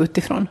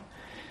utifrån.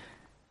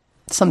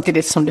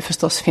 Samtidigt som det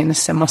förstås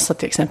finns en massa,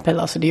 till exempel,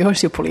 alltså det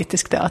görs ju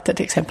politisk teater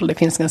till exempel, det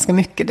finns ganska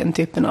mycket den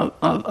typen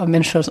av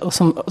människor, och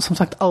som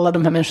sagt alla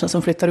de här människorna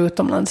som flyttar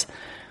utomlands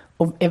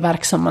och är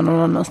verksamma någon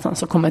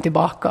annanstans och kommer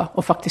tillbaka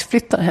och faktiskt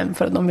flyttar hem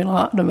för att de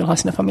vill ha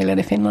sina familjer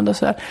i Finland och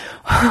sådär.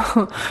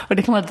 Och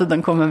det är klart att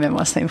de kommer med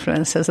massa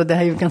influenser, så det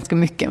här är ju ganska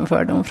mycket en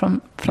fördom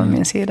från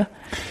min sida.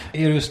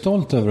 Är du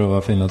stolt över att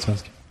vara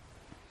finlandssvensk?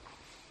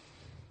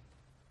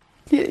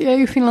 Jag är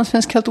ju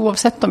finlandssvensk helt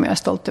oavsett om jag är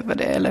stolt över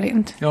det eller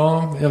inte.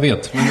 Ja, jag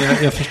vet, men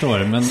jag förstår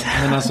det. Men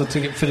alltså,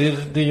 för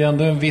det är ju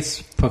ändå en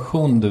viss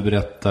passion du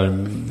berättar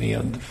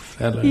med,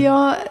 eller?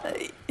 Ja.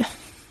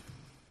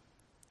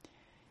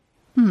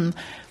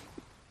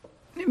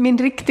 Min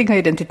riktiga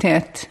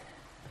identitet,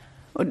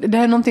 och det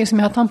är någonting som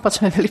jag har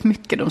tampats med väldigt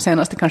mycket de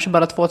senaste kanske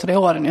bara 2-3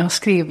 åren. Jag har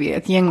skrivit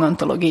ett gäng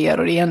antologier,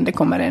 och igen, det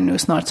kommer en nu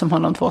snart som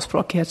handlar om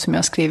tvåspråkighet som jag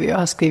har skrivit. Jag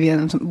har skrivit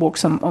en bok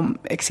om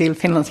exil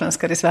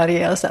finlandssvenskar i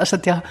Sverige, så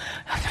att jag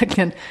har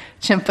verkligen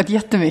kämpat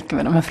jättemycket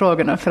med de här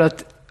frågorna för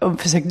att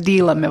försöka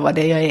dela med vad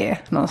det jag är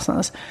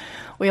någonstans.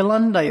 Och jag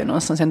landar ju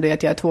någonstans ändå i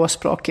att jag är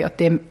tvåspråkig, att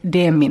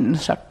det är min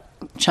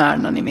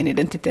kärnan i min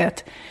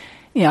identitet,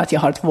 är att jag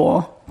har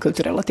 2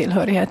 kulturella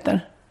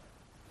tillhörigheter.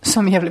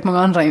 Som jävligt många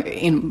andra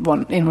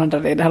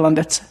invandrare i det här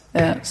landet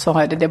så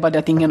har jag det är bara det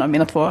att ingen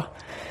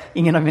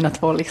av mina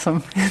två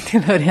liksom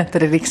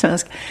tillhörigheter är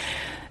rikssvensk.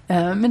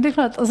 Men det är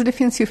klart, alltså det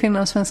finns ju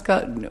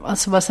finlandssvenska,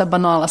 alltså bara så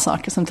banala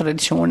saker som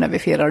traditioner. Vi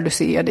firar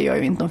Lucia, det gör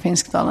ju inte de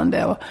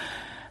finsktalande, och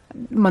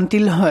man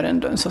tillhör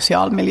ändå en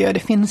social miljö. Det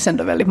finns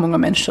ändå väldigt många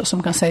människor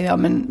som kan säga,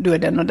 men du är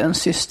den och den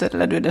syster,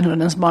 eller du är den och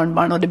dens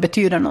barnbarn, och det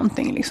betyder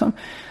någonting liksom.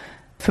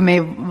 För mig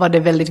var det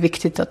väldigt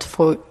viktigt att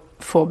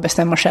få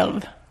bestämma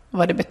själv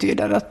vad det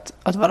betyder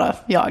att vara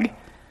jag.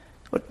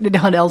 Och det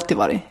har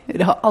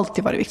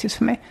alltid varit viktigt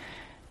för mig.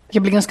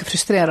 Jag blir ganska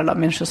frustrerad av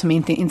människor som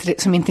inte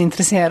är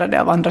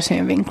intresserade av andra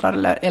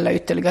synvinklar eller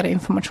ytterligare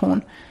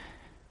information.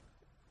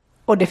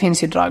 Och det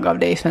finns ju drag av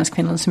det i svensk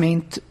Finland som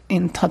jag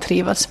inte har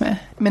trivats med.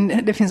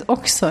 Men det finns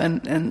också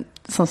en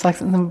som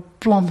sagt en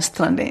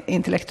blomstrande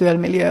intellektuell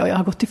miljö, och jag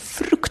har gått i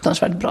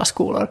fruktansvärt bra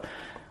skolor.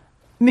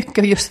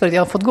 Mycket just för att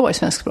jag har fått gå i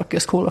svenskspråkiga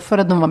skolor för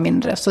att de var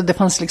mindre. Så det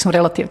fanns liksom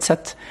relativt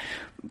sett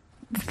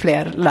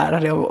fler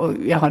lärare, och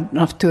jag har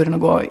haft turen att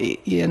gå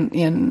i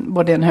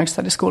både en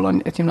högstadieskola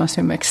och ett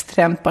gymnasium med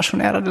extremt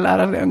passionerade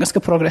lärare och en ganska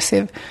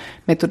progressiv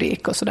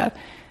metodik och sådär.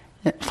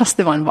 Fast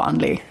det var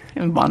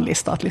en vanlig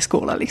statlig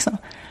skola liksom.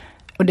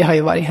 Och det har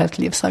ju varit helt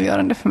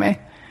livsavgörande för mig.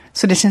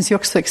 Så det känns ju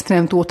också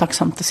extremt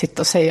otacksamt att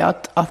sitta och säga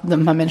att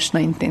de här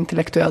människorna inte är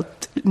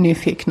intellektuellt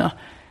nyfikna,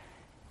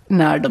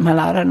 när de här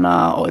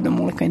lärarna och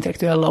de olika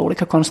intellektuella och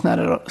olika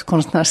konstnärer och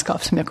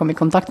konstnärskap som jag kom i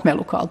kontakt med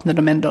lokalt, när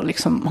de ändå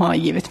liksom har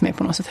givit mig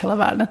på något sätt hela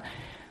världen.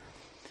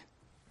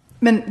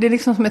 Men det är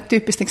liksom som ett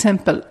typiskt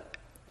exempel.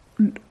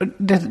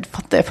 Det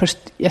fattade jag först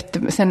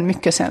sen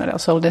mycket senare,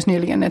 alltså alldeles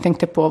nyligen, när jag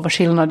tänkte på vad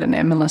skillnaden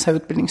är mellan så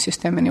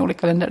utbildningssystemen i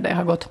olika länder där jag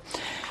har gått.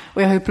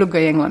 Och jag har ju pluggat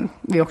i England,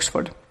 vid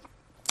Oxford.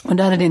 Och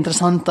där är det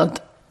intressant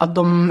att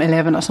de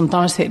eleverna som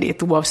tar sig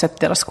dit, oavsett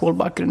deras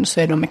skolbakgrund, så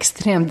är de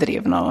extremt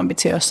drivna och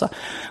ambitiösa.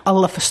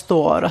 Alla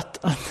förstår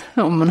att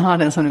om man har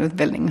en sån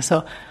utbildning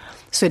så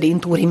är det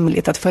inte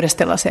orimligt att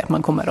föreställa sig att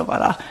man kommer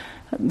att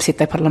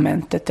sitta i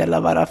parlamentet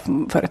eller vara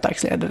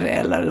företagsledare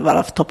eller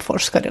vara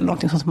toppforskare eller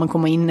någonting sånt, som man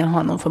kommer in och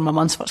ha någon form av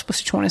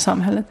ansvarsposition i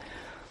samhället.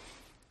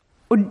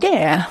 Och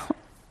det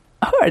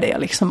hörde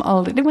jag liksom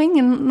aldrig. Det var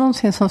ingen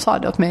någonsin som sa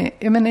det åt mig.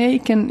 Jag menar,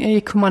 jag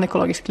gick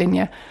humanekologisk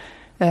linje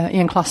i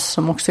en klass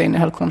som också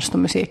innehöll konst- och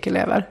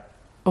musikelever.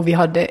 Och vi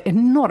hade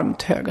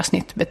enormt höga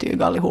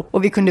snittbetyg allihop.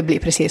 Och vi kunde bli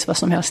precis vad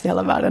som helst i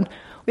hela världen.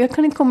 Och jag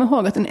kan inte komma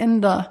ihåg att en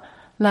enda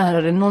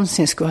lärare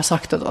någonsin skulle ha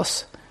sagt åt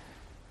oss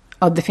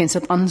att det finns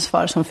ett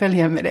ansvar som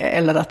följer med det.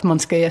 Eller att man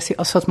ska ge sig,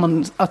 alltså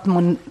att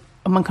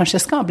man kanske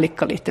ska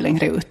blicka lite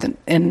längre ut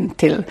än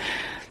till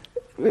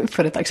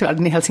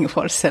företagsvärlden i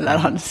Helsingfors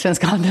eller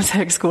Svenska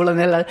handelshögskolan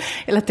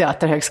eller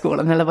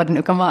teaterhögskolan eller vad det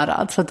nu kan vara.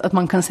 Alltså att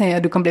man kan säga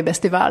att du kan bli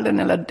bäst i världen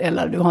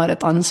eller du har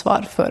ett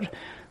ansvar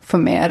för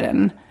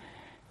mer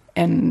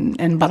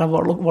än bara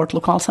vårt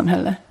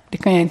lokalsamhälle. Det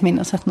kan jag inte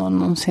minnas att någon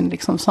någonsin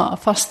liksom sa,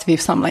 fast vi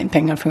samlade in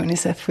pengar för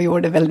UNICEF och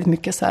gjorde väldigt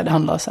mycket så här, det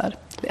handlade så här,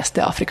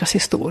 läste Afrikas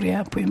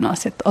historia på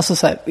gymnasiet, alltså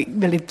så här,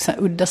 väldigt så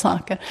här, udda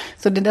saker.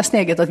 Så det där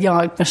steget att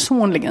jag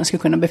personligen skulle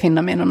kunna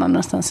befinna mig någon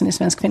annanstans än i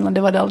svensk Finland,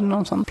 det var det aldrig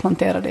någon som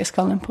planterade i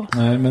skallen på.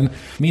 Nej, men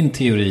min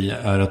teori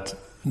är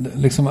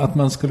att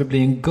man skulle bli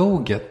en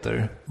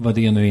go-getter, vad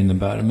det nu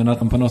innebär, men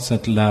att man på något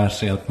sätt lär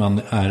sig att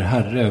man är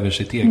herre över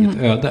sitt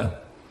eget öde.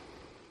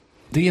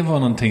 Det var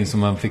någonting som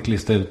man fick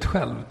lista ut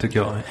själv, tycker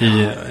jag.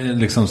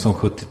 Liksom som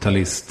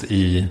 70-talist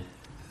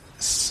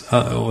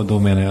och då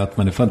menar jag att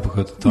man är född på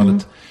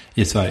 70-talet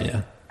i Sverige.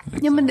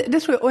 Liksom. Ja, men det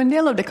tror jag. Och en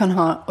del av det kan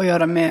ha att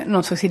göra med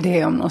någon slags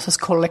idé om någon slags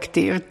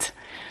kollektivt.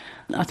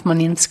 Att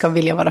man inte ska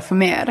vilja vara för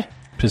mer.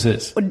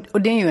 Precis.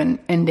 Och det är ju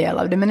en del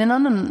av det. Men en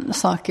annan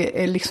sak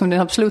är liksom den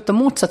absoluta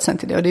motsatsen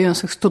till det. Och det är ju en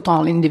slags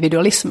total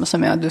individualism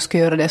som är att du ska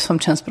göra det som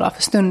känns bra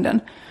för stunden.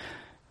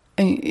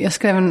 Jag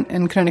skrev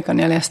en krönika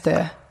när jag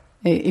läste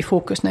i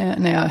Fokus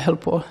när jag höll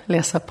på att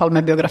läsa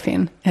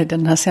Palmebiografin,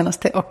 den här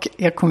senaste, och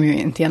jag kom ju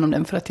inte igenom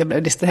den för att jag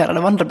blev distraherad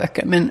av andra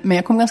böcker, men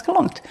jag kom ganska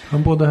långt.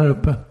 Han bodde här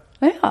uppe.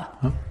 Ja.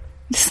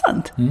 Det är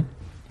sant.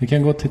 Vi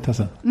kan gå och titta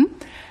sen.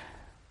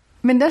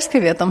 Men där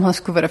skrev jag att om han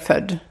skulle vara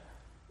född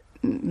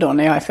då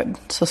när jag är född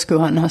så skulle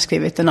han ha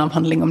skrivit en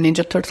avhandling om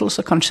Ninja Turtles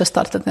och kanske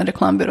startat en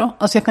reklambyrå.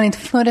 Alltså jag kan inte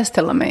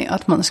föreställa mig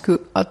att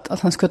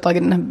han skulle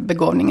tagit den här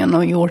begåvningen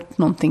och gjort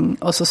någonting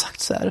och så sagt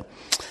så här: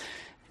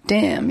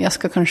 jag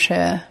ska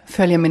kanske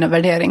följa mina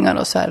värderingar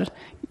och så här,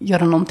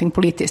 göra någonting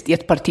politiskt i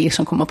ett parti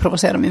som kommer att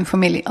provocera min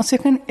familj. Alltså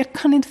jag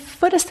kan inte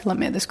föreställa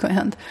mig att det skulle ha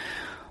hänt.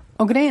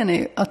 Och grejen är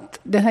ju att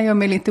det här gör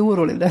mig lite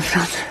orolig därför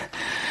att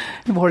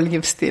vår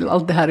livsstil,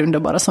 allt det här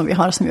underbara som vi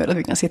har som gör att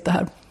vi kan sitta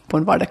här på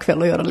en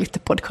vardagskväll och göra lite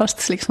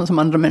podcasts liksom som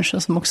andra människor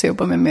som också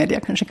jobbar med media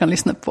kanske kan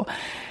lyssna på.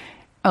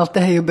 Allt det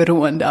här är ju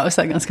beroende av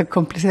så här ganska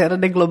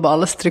komplicerade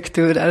globala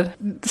strukturer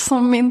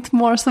som inte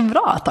mår så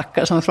bra,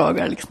 tackar som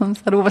frågar. Liksom.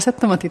 Så här,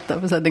 oavsett om man tittar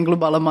på så här, den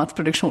globala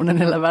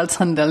matproduktionen eller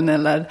världshandeln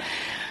eller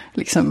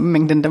liksom,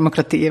 mängden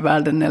demokrati i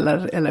världen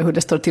eller hur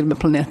det står till med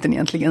planeten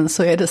egentligen,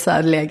 så är det så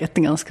här, läget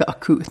är ganska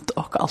akut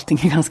och allting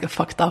är ganska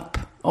fucked up.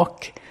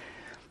 Och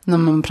när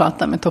man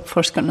pratar med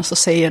toppforskarna så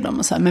säger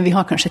de så här, men vi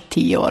har kanske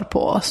 10 år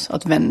på oss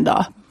att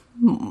vända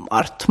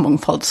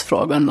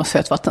artmångfaldsfrågan och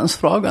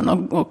sötvattensfrågan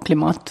och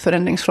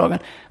klimatförändringsfrågan.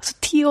 Alltså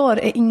 10 år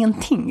är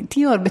ingenting.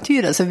 10 år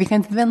betyder så vi kan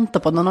inte vänta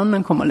på att någon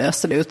annan kommer att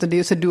lösa det, utan det är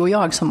ju så du och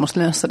jag som måste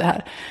lösa det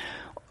här.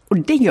 Och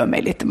det gör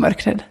mig lite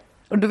mörkrädd.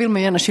 Och då vill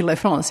man gärna skylla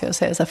ifrån sig och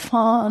säga så här,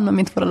 fan om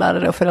inte våra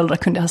lärare och föräldrar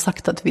kunde ha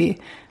sagt att vi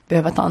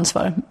behöver ta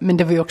ansvar. Men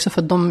det var ju också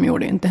för att de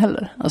gjorde ju inte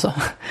heller. Alltså,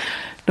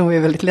 de var ju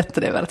väldigt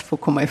lättare över att få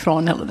komma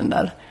ifrån hela den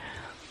där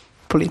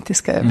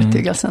politiska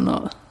övertygelsen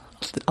och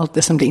allt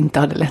det som det inte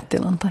hade lett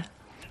till, antar jag.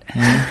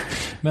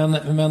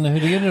 Men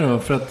hur är det då?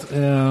 För att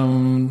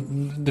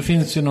det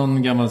finns ju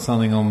någon gammal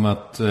sanning om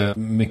att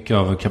mycket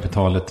av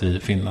kapitalet i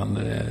Finland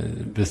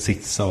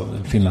besitts av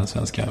den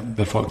finlandssvenska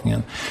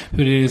befolkningen.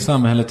 Hur är det i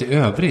samhället i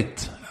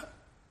övrigt?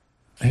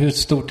 Hur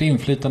stort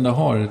inflytande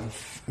har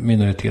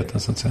minoriteten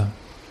så att säga?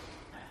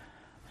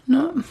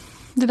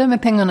 Det där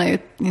med pengarna är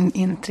ju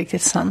inte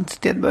riktigt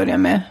sant till att börja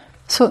med.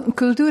 Så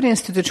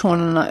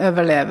kulturinstitutionerna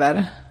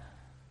överlever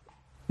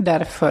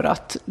därför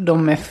att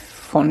de är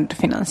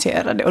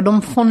fondfinansierade. Och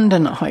de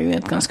fonderna har ju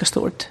ett ganska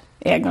stort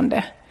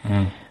ägande.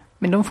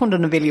 Men de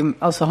fonderna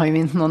har ju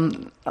inte någon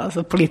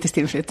politiskt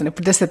inflytande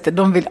på det sättet.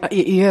 De vill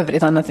i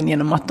övrigt annat än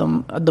genom att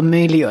de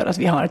möjliggör att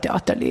vi har ett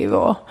teaterliv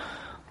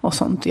och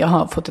sånt. Jag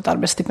har fått ett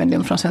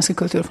arbetsstipendium från Svenska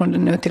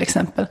kulturfonden nu till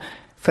exempel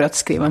för att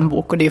skriva en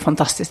bok. Och det är ju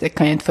fantastiskt. Det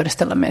kan jag inte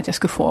föreställa mig att jag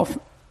skulle få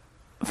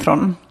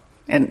från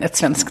ett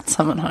svenskt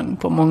sammanhang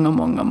på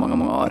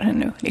många år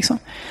ännu. Liksom.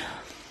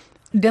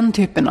 Den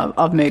typen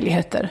av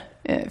möjligheter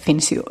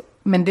finns ju.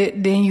 Men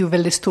det är ju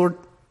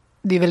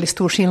väldigt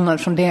stor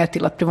skillnad från det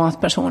till att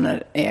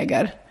privatpersoner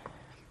äger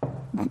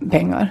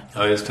pengar.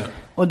 Ja, just det.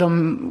 Och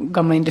de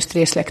gamla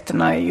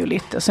industrisläkterna är ju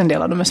lite, så en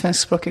del av dem är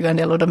svenskspråkiga, en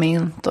del av dem är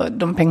inte. Och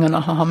de pengarna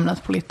har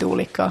hamnat på lite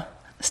olika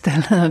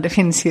ställen. Det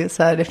finns ju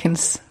så här, det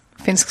finns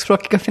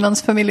finskspråkiga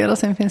finansfamiljer och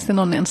sen finns det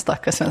någon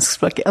enstaka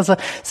svenskspråkig. Alltså,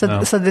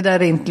 så det där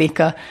är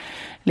inte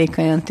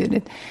lika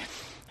entydigt.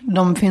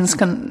 De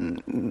finska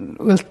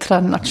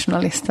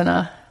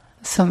ultranationalisterna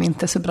som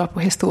inte är så bra på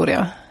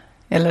historia,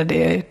 eller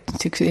det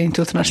tycks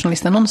inte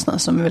ultranationalister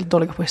någonstans som är väldigt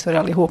dåliga på historia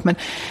allihop, men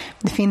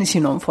det finns ju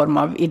någon form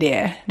av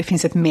idé, det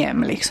finns ett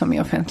mem liksom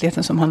i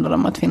offentligheten som handlar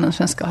om att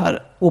finlandssvenskar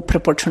har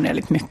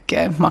oproportionerligt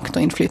mycket makt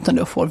och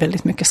inflytande och får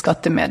väldigt mycket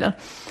skattemedel.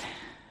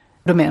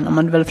 Då menar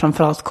man väl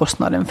framförallt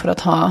kostnaden för att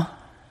ha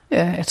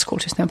ett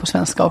skolsystem på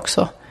svenska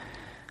också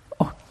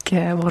och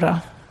våra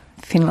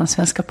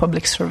finlandssvenska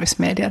public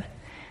service-medier.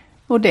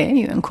 Och det är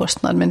ju en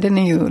kostnad, men den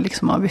är ju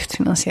liksom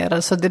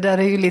avgiftsfinansierad. Så det där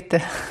är ju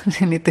lite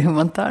hur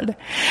man tar det.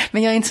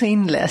 Men jag är inte så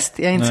inläst.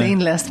 Jag är inte så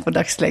inläst på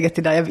dagsläget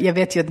idag. Jag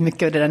vet ju att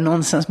mycket av det där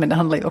nonsens, men det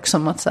handlar ju också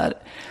om att så här,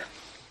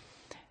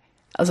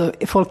 alltså,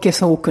 folk är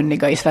så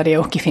okunniga i Sverige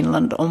och i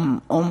Finland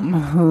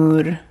om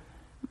hur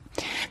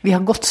vi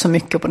har gått så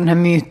mycket på den här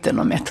myten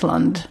om ett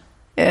land,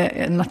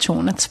 en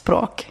nation, ett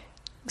språk,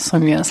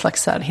 som ju är en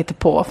slags så här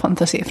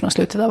hittepå-fantasi från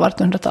slutet av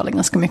 1800-talet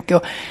ganska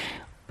mycket.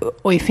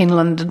 Och i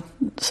Finland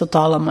så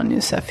talar man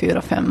ju så här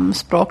 4-5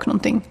 språk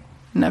någonting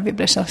när vi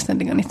blev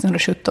självständiga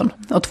 1917.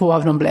 Och 2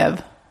 av dem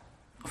blev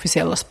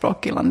officiella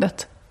språk i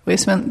landet. Och i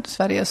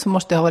Sverige så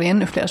måste det ha varit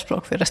ännu fler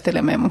språk, för jag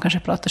ställer mig man kanske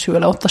pratar 7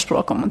 eller 8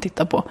 språk om man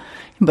tittar på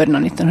i början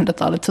av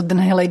 1900-talet. Så den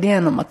här hela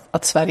idén om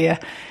att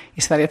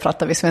i Sverige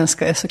pratar vi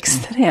svenska är så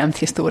extremt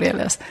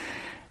historielös.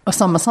 Och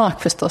samma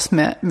sak förstås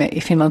med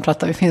i Finland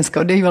pratar vi finska,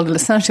 och det är ju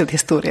alldeles särskilt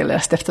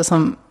historielöst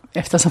eftersom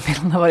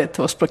Finland har varit ett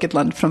tvåspråkigt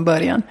land från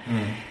början.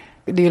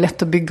 Det är ju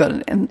lätt att bygga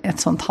ett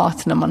sånt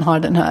hat när man har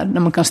när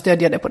man kan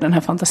stödja det på den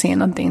här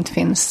fantasin att det inte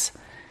finns,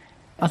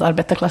 att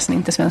arbetarklassen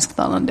inte är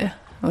svensktalande,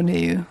 och det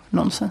är ju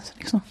nonsens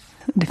liksom.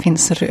 Det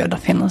finns röda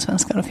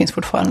finlandssvenskar och det finns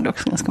fortfarande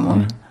också ganska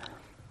många.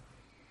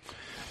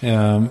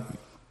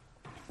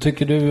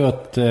 Tycker du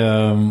att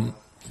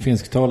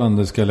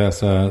finsktalande ska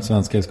läsa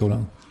svenska i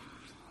skolan?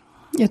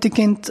 Jag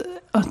tycker inte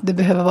att det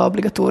behöver vara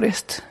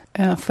obligatoriskt,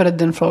 för att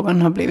den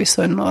frågan har blivit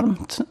så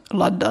enormt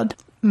laddad.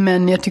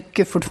 Men jag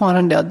tycker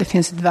fortfarande att det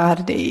finns ett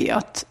värde i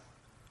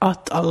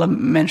att alla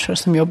människor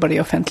som jobbar i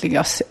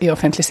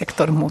offentlig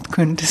sektor mot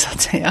kund, så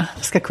att säga,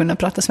 ska kunna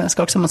prata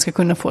svenska också. Man ska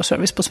kunna få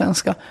service på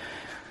svenska.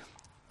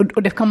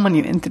 Och det kan man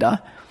ju inte idag.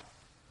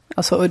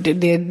 Alltså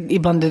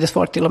ibland är det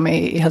svårt, till och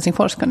med i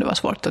Helsingfors kan det vara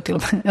svårt. Och till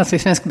och med, alltså i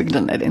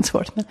svenskbygden är det inte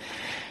svårt.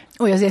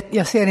 Och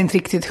jag ser inte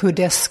riktigt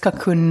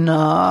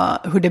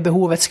hur det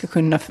behovet ska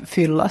kunna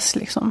fyllas.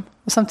 Liksom.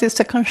 Och samtidigt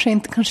så kanske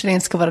det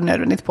inte ska vara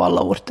nödvändigt på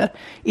alla orter.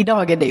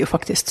 Idag är det ju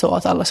faktiskt så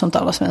att alla som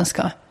talar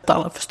svenska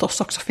talar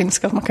förstås också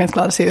finska. Man kan inte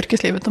klara sig i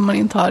yrkeslivet om man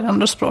inte har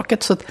andra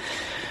språket. Så att,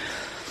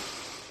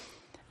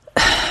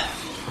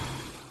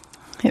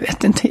 jag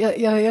vet inte,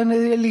 jag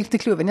är lite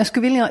kluven.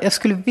 Jag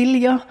skulle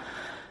vilja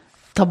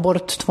ta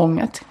bort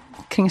tvånget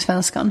kring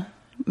svenskan.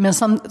 Men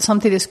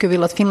samtidigt skulle jag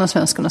vilja att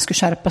finlandssvenskarna skulle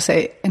skärpa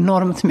sig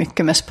enormt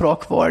mycket med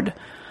språkvård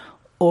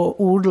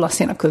och odla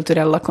sina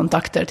kulturella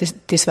kontakter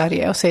till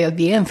Sverige och säga att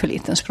vi är en för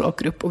liten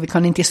språkgrupp och vi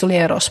kan inte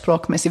isolera oss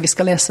språkmässigt. Vi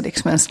ska läsa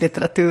svensk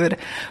litteratur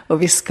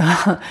och vi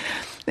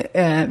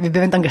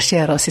behöver inte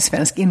engagera oss i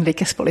svensk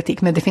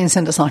inrikespolitik, men det finns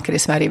ändå saker i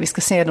Sverige. Vi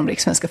ska se de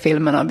rikssvenska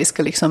filmerna,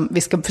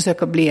 vi ska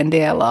försöka bli en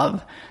del av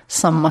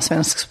samma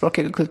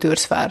svenskspråkiga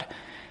kultursfär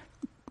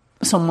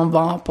som man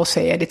var på,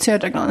 säg, Edith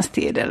Södergrans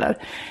tid eller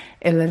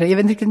jag vet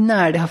inte riktigt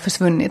när det har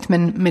försvunnit,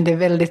 men det är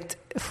väldigt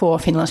få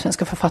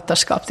finlandssvenska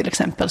författarskap till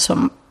exempel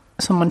som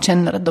man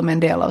känner att de är en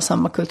del av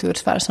samma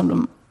kultursfär som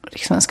de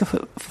rikssvenska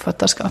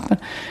författarskapen.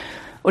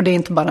 Och det är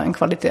inte bara en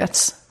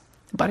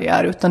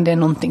kvalitetsbarriär, utan det är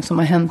någonting som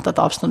har hänt, att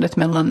avståndet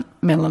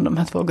mellan de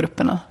här två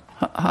grupperna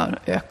har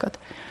ökat.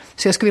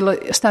 Så jag skulle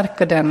vilja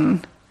stärka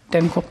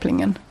den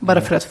kopplingen,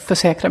 bara för att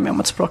försäkra mig om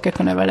att språket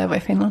kan överleva i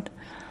Finland.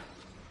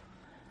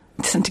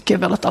 Sen tycker jag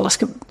väl att alla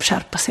ska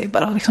skärpa sig,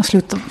 bara liksom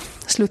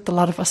sluta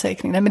larva sig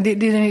kring det. Men det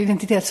är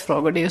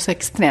identitetsfrågor, det är ju så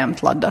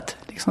extremt laddat.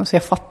 Liksom, så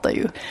jag fattar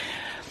ju.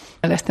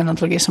 Jag läste en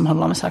antologi som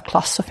handlar om så här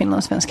klass och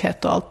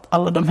finlandssvenskhet och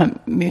alla de här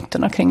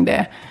myterna kring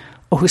det.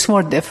 Och hur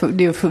svårt det är,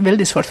 det är ju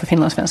väldigt svårt för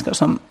finlandssvenskar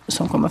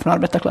som kommer från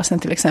arbetarklassen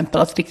till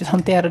exempel, att riktigt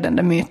hantera den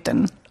där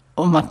myten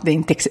om att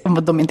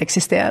de inte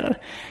existerar.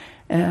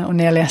 Och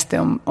när jag läste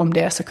om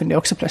det så kunde jag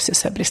också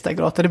plötsligt brista i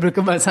gråt. Och det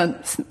brukar vara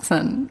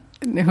en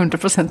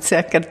 100%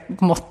 säker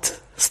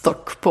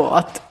måttstock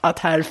på att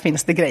här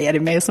finns det grejer i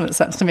mig som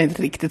jag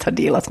inte riktigt har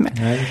dealat med.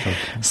 Nej,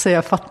 så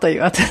jag fattar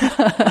ju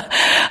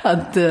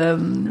att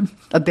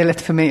det är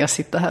lätt för mig att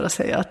sitta här och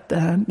säga att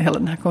hela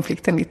den här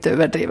konflikten är lite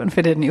överdriven.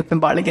 För det är den ju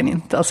uppenbarligen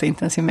inte. Alltså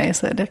inte ens i mig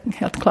så är det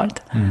helt klart.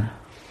 Mm.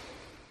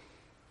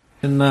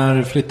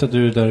 När flyttade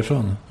du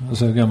därifrån?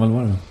 Alltså hur gammal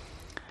var du?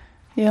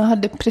 Jag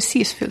hade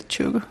precis fyllt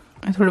 20.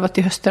 Jag tror det var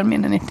till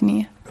höstterminen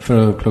 99.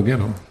 För att plugga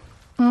då?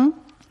 Mm.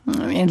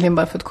 Egentligen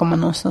bara för att komma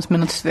någonstans med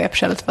något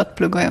svepskäl för att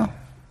plugga, ja.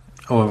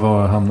 Och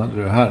var hamnade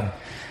du här?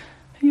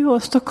 Jo,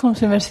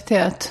 Stockholms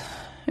universitet.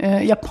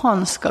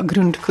 Japanska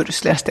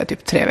grundkurs läste jag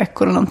typ 3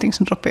 veckor och någonting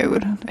som droppade jag ur.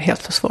 Det var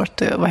helt för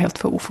svårt. Jag var helt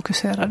för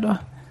ofokuserad och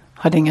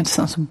hade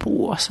ingenstans att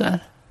bo och så där.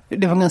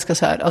 Det var ganska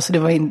så här, alltså det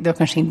var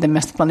kanske inte den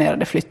mest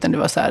planerade flytten. Det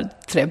var så här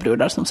 3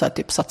 brudar som så här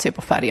typ satt sig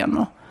på färjan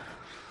och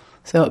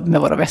så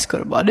med våra väskor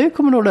och bara, det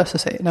kommer nog lösa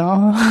sig.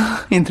 Ja,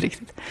 inte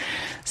riktigt.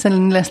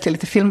 Sen läste jag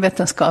lite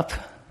filmvetenskap.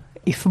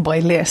 If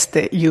by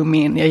läste You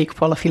Mean. Jag gick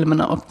på alla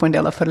filmerna och på en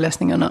del av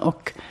föreläsningarna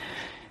och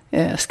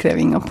skrev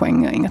inga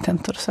poäng och inga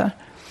tentor. Så här.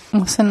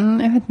 Och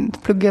sen jag vet inte,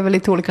 pluggade jag väl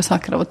lite olika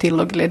saker av och till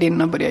och gled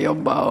in och började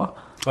jobba. Och,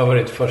 vad var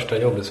ditt första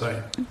jobb i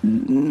Sverige?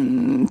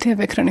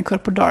 TV-krönikor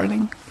på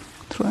Darling,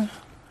 tror jag.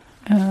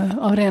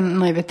 Av ren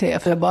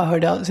naivitet, för jag bara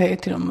hörde av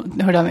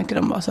mig till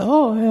dem och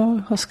sa,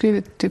 jag har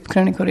skrivit typ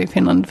krönikor i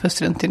Finland för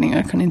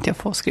studenttidningar, kan inte jag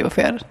få skriva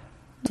för er?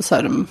 Då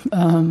sa de,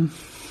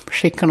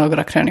 skicka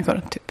några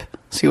krönikor typ,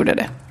 så gjorde jag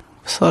det.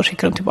 Så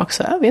skickade de tillbaka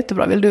så här,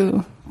 jättebra, vill du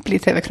bli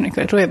TV-krönikor?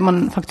 Jag tror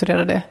man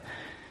fakturerade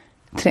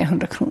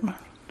 300 kronor.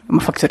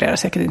 Man fakturerade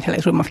säkert inte heller,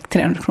 jag tror man fick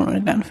 300 kronor i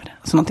lön för det.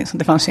 Alltså någonting som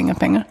det fanns inga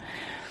pengar.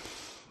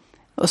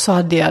 Och så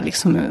hade jag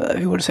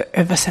jag gjorde så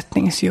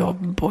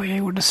översättningsjobb och jag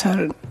gjorde så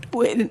här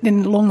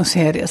en lång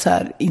serie så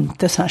här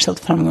inte särskilt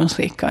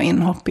framgångsrika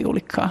inhopp i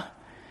olika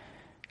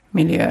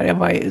miljöer.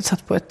 Jag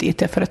satt på ett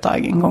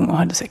IT-företag en gång och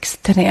hade så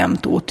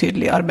extremt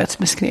otydlig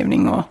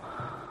arbetsbeskrivning och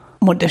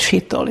mådde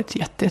skitdåligt,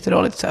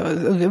 jättedåligt. Så här.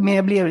 Men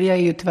jag är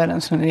ju tyvärr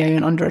jag är ju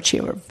en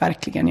underachiever,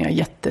 verkligen. Jag är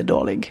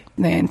jättedålig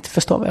när jag inte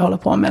förstår vad jag håller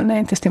på med eller när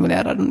jag inte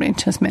stimulerar om det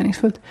inte känns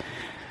meningsfullt.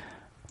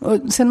 Och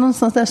sen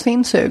någonstans där så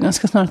insåg jag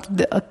ganska snart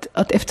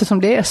att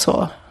eftersom det är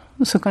så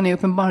kan jag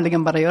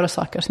uppenbarligen bara göra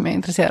saker som jag är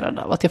intresserad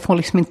av. Att jag får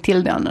liksom inte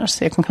till det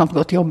annars. Jag kan knappt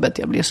gå till jobbet,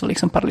 jag blir så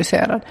liksom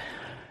paralyserad.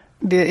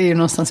 Det är ju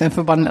någonstans en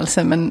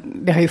förbannelse, men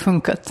det har ju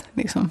funkat.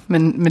 Liksom.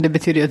 Men det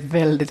betyder ju att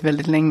väldigt,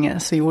 väldigt länge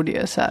så gjorde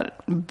jag så här,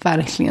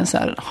 verkligen så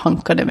här,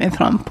 hankade mig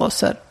fram på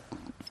så här,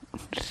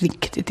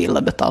 riktigt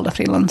illa betalda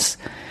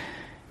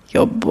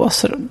frilansjobb. Och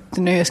så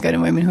nöjesgarden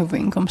var ju min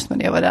huvudinkomst, men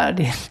jag var där.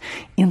 Det är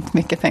inte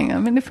mycket pengar,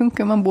 men det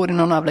funkar. Man bor i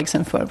någon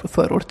avlägsen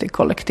förort i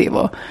kollektiv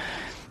och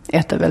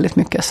äter väldigt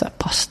mycket så här,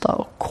 pasta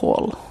och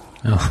kål.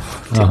 Ja.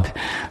 Typ.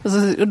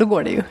 Och då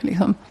går det ju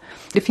liksom.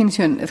 Det finns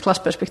ju ett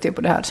klassperspektiv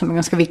på det här som är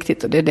ganska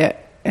viktigt, och det är det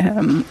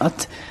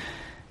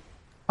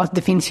att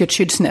det finns ju ett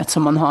skyddsnät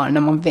som man har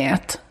när man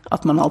vet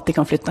att man alltid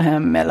kan flytta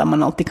hem eller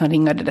man alltid kan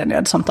ringa det där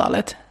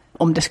nödsamtalet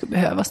om det skulle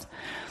behövas.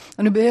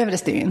 Och nu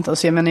behövdes det ju inte.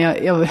 Alltså jag menar,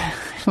 jag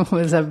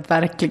vill säga,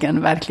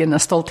 verkligen den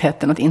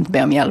stoltheten att inte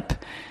be om hjälp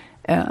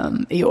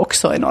är ju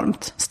också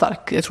enormt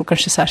stark. Jag tror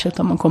kanske särskilt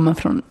om man kommer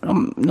från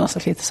någon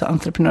slags lite så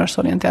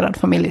entreprenörsorienterad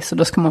familj, så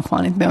då ska man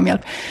fan inte be om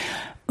hjälp.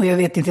 Och jag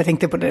vet inte, jag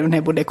tänkte på det när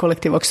jag bodde i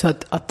kollektiv också,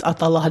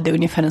 att alla hade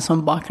ungefär en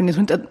sån bakgrund. Jag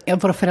tror inte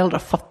att våra föräldrar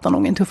fattade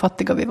nog inte hur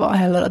fattiga vi var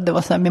heller. Att det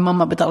var så här, min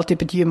mamma betalade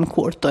typ ett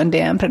gymkort och en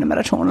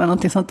DN-prenumeration eller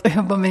någonting sånt. Och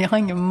jag bara, men jag har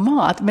ingen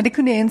mat. Men det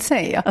kunde jag inte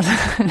säga. Alltså,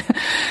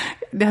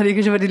 det hade ju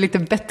kanske varit lite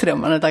bättre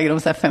om man hade tagit de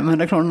så här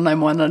 500 kronorna i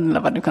månaden, eller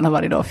vad det kan ha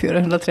varit då,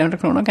 400-300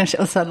 kronor kanske,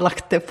 och så här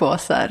lagt det på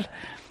så här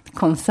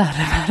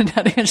konserver. Det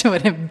hade kanske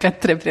varit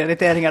bättre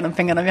prioriteringar de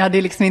pengarna. Vi hade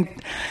ju liksom inte,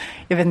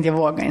 jag vet inte, jag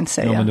vågar inte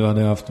säga. Ja, men du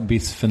hade haft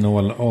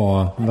bisfenol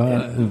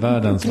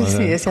A-värden.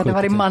 Precis, jag hade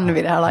varit man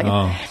vid det här laget.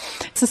 Ja.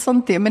 Så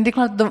sånt är, men det är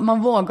klart att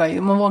man vågar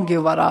ju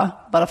vara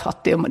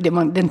fattig.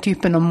 Den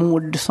typen av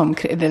mod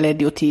eller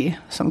idioti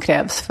som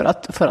krävs för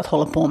att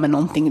hålla på med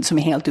någonting som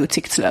är helt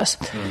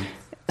utsiktslöst.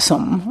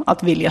 Som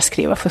att vilja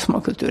skriva för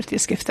små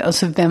kulturtidskrifter.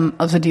 Alltså det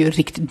är ju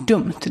riktigt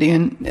dumt. Det är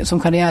ju som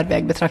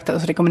karriärväg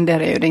betraktat, så rekommenderar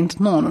jag ju det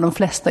inte någon. Och de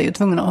flesta är ju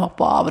tvungna att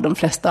hoppa av. De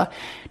flesta,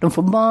 de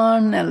får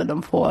barn eller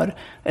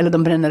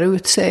de bränner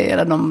ut sig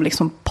eller de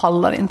liksom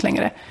pallar inte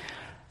längre.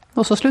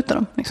 Och så slutar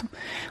de liksom.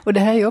 Och det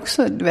här är ju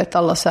också, du vet,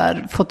 alla så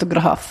här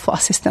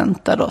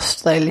fotografassistenter och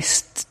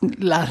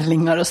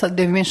stylistlärlingar och så.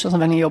 Det är människor som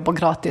verkligen jobbar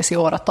gratis i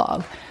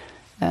åratal.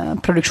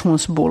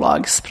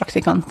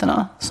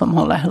 Produktionsbolagspraktikanterna som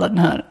håller hela den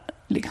här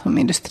liksom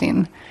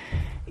industrin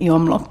i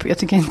omlopp. Jag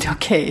tycker inte det är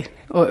okej.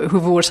 Och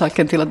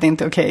huvudorsaken till att det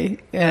inte är okej.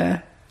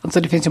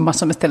 Alltså det finns ju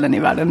massor med ställen i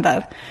världen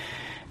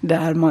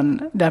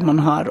där man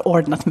har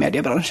ordnat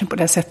mediebranschen på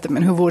det sättet.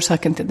 Men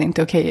huvudorsaken till att det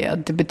inte är okej är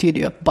att det betyder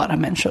ju att bara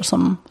människor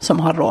som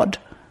har råd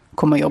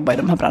kommer att jobba i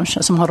de här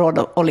branscherna. Som har råd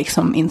att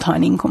liksom inte ha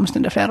en inkomst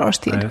under flera års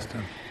tid. Ja, just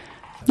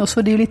det. Och så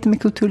är det ju lite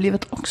med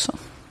kulturlivet också.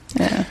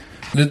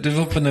 Du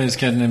var på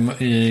Nöjesguiden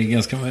i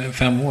ganska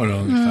 5 år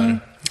ungefär.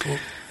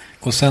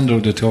 Och sen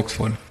drog du till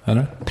Oxford,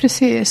 eller?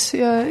 Precis.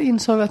 Jag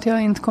insåg att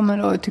jag inte kommer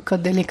att tycka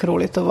att det är lika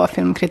roligt att vara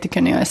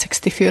filmkritiker när jag är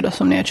 64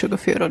 som när jag är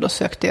 24. Och då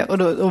sökte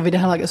jag. Och vid det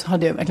här laget så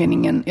hade jag verkligen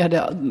ingen... Jag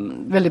hade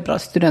väldigt bra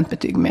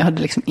studentbetyg, men jag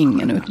hade liksom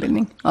ingen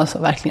utbildning. Alltså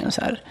verkligen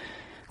så här...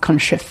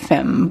 Kanske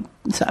 5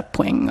 så här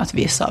poäng att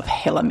visa av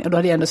hela... Och då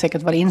hade jag ändå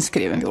säkert varit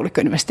inskriven vid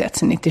olika universitet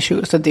sedan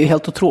 97. Så det är ju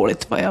helt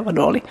otroligt vad jag var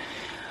dålig.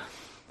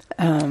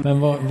 Men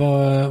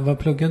vad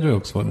pluggade du i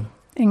Oxford?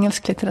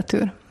 Engelsk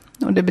litteratur.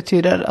 Och det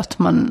betyder att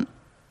man...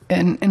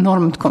 En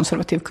enormt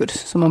konservativ kurs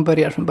som man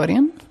börjar från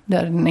början.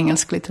 Där den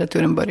engelska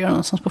litteraturen börjar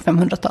någonstans på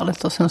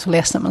 500-talet. Och sen så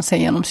läser man sig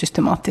igenom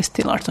systematiskt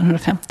till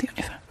 1850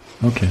 ungefär.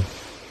 Okej.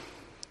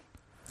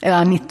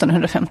 Eller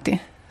 1950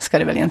 ska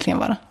det väl egentligen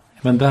vara.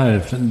 Men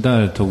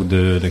där tog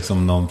du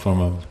liksom någon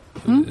form av...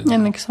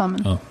 en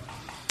examen. Ja.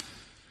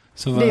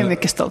 Så det är jag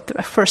mycket stolt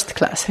över. First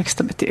class,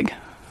 högsta betyg.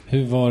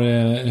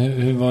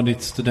 Hur var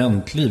ditt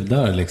studentliv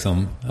där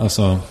liksom?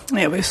 Alltså...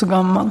 Jag var ju så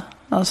gammal.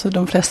 Alltså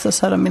de flesta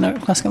så här, mina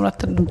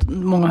klasskamrater,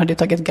 många hade ju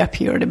tagit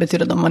gap year. Det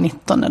betyder att de var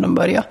 19 när de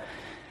började.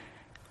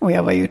 Och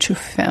jag var ju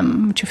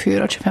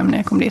 24-25 när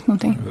jag kom dit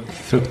någonting.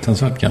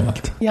 Fruktansvärt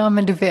gammalt. Ja,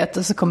 men du vet,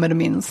 och så kommer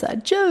de in så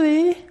här: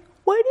 Joey,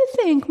 why do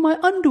you think my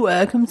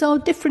underwear comes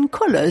out different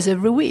colors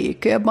every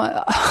week? Och jag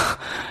bara,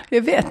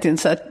 jag vet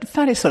inte, så här,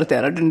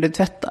 färgsorterar du när du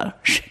tvättar?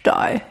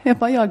 Should I? Jag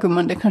bara, ja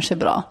gumman, det kanske är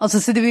bra. Alltså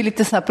så det var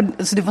lite så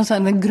här, så det var så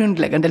här, den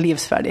grundläggande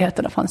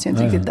livsfärdigheterna fanns ju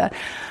inte riktigt där.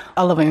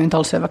 Alla var ju inte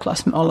alls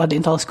överklass, men alla hade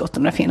inte alls gått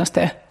de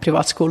finaste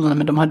privatskolorna,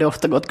 men de hade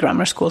ofta gått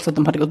grammar school, så att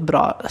de hade gått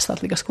bra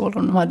statliga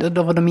skolor.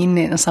 Då var de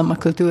inne i den samma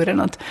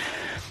kulturen att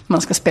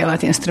man ska spela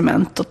ett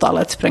instrument och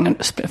tala ett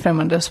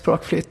främmande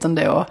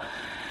språkflytande och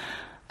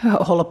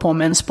hålla på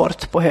med en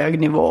sport på hög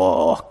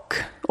nivå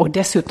och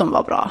dessutom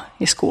var bra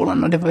i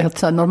skolan. Och det var helt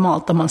så här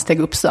normalt att man steg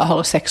upp så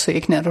 5:30 och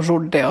gick ner och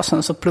rodde, och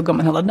sen så pluggade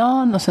man hela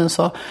dagen, och sen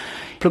så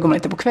pluggade man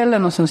lite på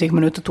kvällen, och sen så gick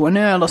man ut och tog en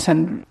öl, och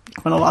sen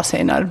gick man och la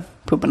sig när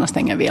pubarna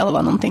stänger vid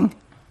 11 någonting.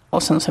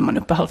 Och sen så är man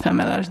uppe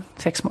 5:30 eller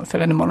 6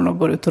 följande morgon och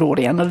går ut och ror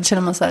igen. Och det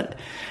känner man så här,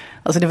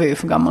 alltså det var ju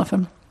för gammal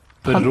för...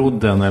 För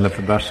rodden eller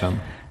för bärsen?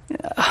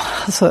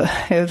 Alltså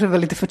jag var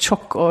lite för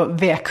tjock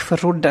och vek för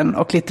rodden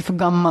och lite för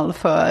gammal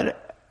för...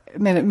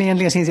 Men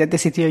egentligen syns jag att det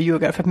sitter jag och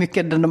ljuger, för att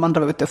mycket när de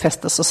andra var ute och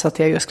festade så satt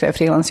jag ju och skrev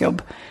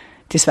frilansjobb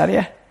till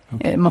Sverige.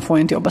 Okay. Man får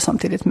ju inte jobba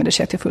samtidigt, men det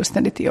sket ju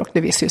fullständigt i, och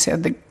det visade ju sig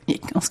att det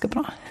gick ganska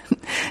bra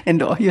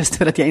ändå, just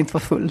för att jag inte var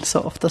full så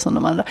ofta som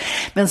de andra.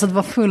 Men så att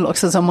vara full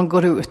också, så om man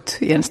går ut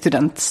i en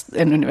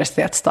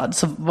universitetsstad,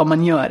 så vad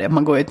man gör är att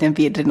man går ut i en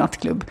vidrig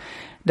nattklubb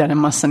där en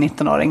massa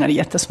 19-åringar i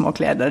jättesmå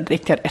kläder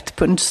dricker 1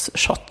 punds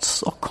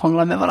shots och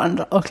hånglar med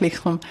varandra, och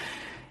liksom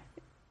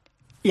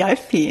jag är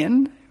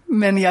fin,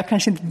 men jag är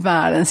kanske inte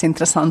världens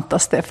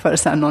intressantaste för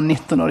så här någon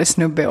 19-årig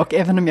snubbe, och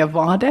även om jag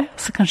var det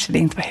så kanske det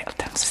inte var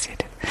helt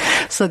ömsesidigt.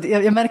 Så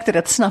jag märkte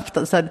rätt snabbt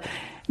att så här,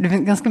 Det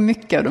finns ganska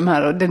mycket av de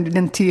här, och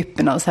den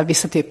typen av så här,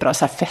 vissa typer av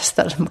så här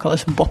fester som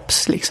kallas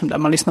bops, liksom, där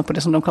man lyssnar på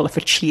det som de kallar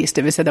för cheese,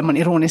 det vill säga där man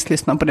ironiskt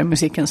lyssnar på den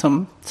musiken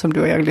som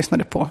du och jag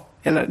lyssnade på,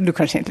 eller du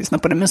kanske inte lyssnar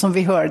på det, men som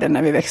vi hörde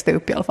när vi växte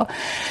upp i alla fall.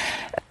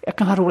 Jag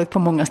kan ha roligt på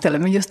många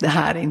ställen, men just det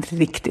här är inte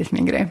riktigt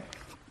min grej.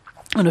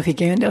 Och då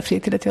fick jag ju en del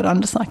fritid att göra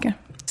andra saker.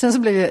 Sen så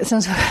blev jag,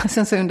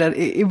 sen så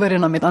i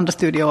början av mitt andra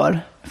studieår,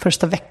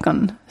 första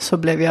veckan, så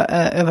blev jag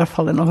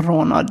överfallen och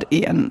rånad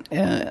i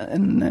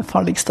en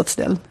farlig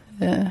stadsdel.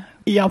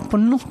 Jag på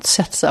något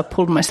sätt så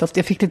pulled myself.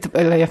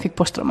 Jag fick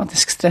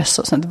posttraumatisk stress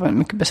och sen det var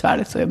mycket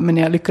besvärligt. Men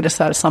jag lyckades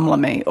så här samla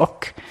mig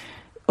och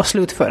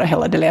slutföra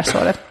hela det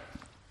läsåret.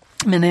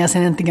 Men när jag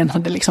sen äntligen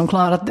hade liksom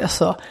klarat det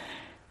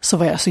så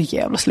var jag så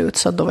jävla slut,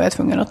 så då var jag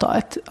tvungen att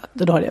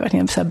då hade jag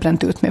verkligen så här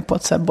bränt ut mig på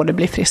att så här både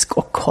bli frisk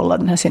och hålla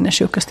den här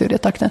sinnessjuka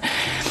studietakten.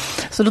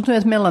 Så då tog jag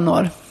ett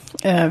mellanår,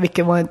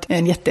 vilket var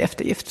en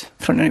jätteeftergift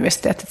från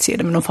universitetets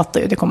sida, men de fattade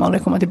ju att det kommer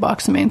aldrig komma tillbaka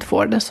som jag inte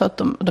får det, så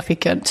att då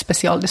fick jag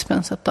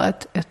specialdispens att ta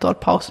ett år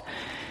paus.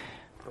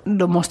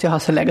 Då måste jag ha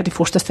så legat i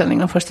fosterställning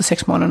de första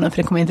 6 månaderna, för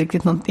det kommer jag inte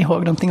riktigt ihåg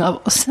någonting av.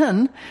 Och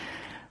sen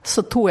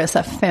så tog jag så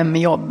här 5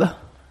 jobb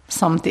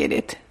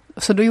samtidigt.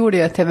 Så då gjorde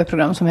jag ett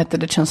tv-program som hette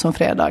Det känns som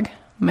fredag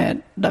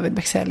med David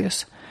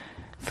Bexelius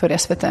för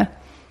SVT.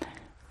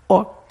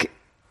 Och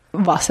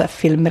var så här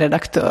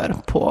filmredaktör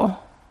på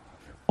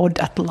Odd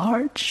at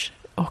Large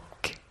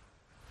och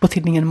på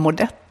tidningen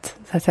Modette.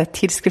 Så här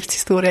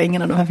tidskriftshistoria,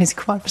 ingen av de här finns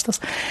kvar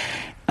förstås.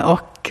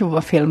 Och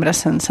var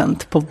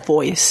filmrecensent på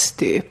Voice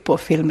typ,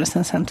 och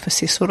filmrecensent för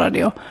Sisu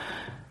Radio.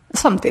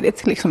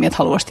 Samtidigt liksom i ett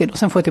halvårs tid. Och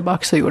sen får jag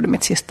tillbaka och gjorde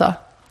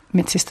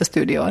mitt sista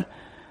studieår.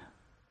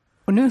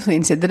 Och nu så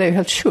inser jag att det är ju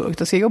helt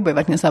sjukt. Alltså jag jobbar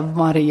verkligen så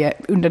här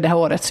under det här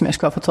året som jag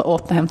ska få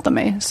återhämta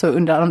mig. Så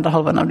under andra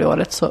halvan av det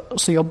året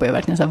så jobbar jag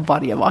verkligen så här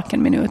varje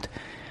vaken minut.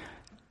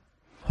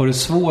 Har du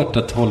svårt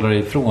att hålla dig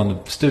ifrån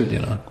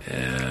studierna?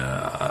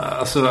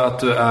 Alltså att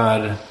du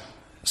är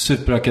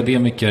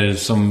superakademiker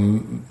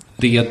som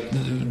det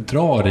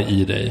drar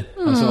i dig.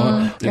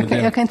 Alltså,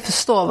 jag kan inte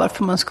förstå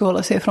varför man ska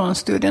hålla sig ifrån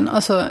studien.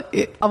 Alltså,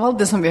 av allt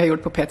det som vi har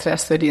gjort på P3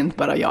 så är det inte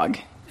bara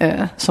jag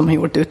som har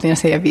gjort det, utan jag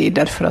säger vi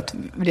därför att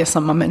det är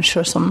samma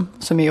människor som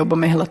jag jobbar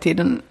med hela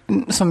tiden,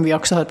 som vi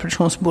också har ett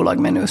produktionsbolag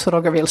med nu, så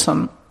Roger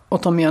Wilson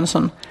och Tom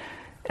Jönsson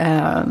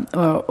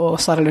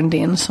och Sara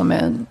Lundin som är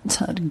en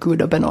så här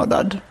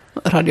gudabenådad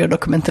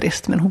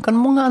radiodokumentarist, men hon kan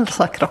många andra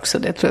saker också,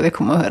 det tror jag vi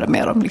kommer att höra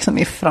mer om liksom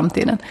i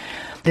framtiden.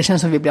 Det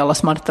känns som vi blir alla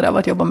smartare av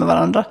att jobba med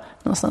varandra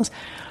någonstans.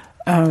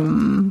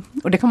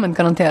 Och det kan man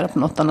inte garantera på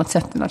något annat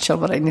sätt än att själv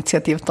vara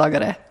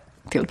initiativtagare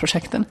till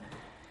projekten.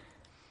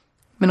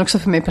 Men också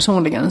för mig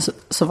personligen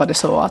så var det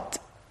så att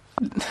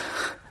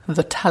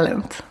the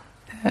talent,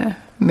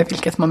 med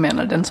vilket man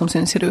menar den som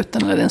syns i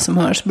rutan eller den som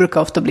hörs,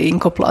 brukar ofta bli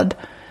inkopplad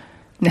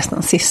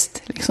nästan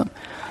sist. Liksom.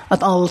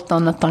 Att allt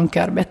annat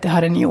tankearbete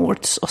har en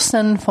gjorts och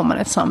sen får man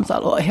ett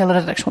samtal och hela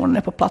redaktionen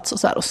är på plats och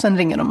så här, och sen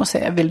ringer de och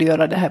säger vill du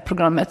göra det här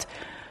programmet?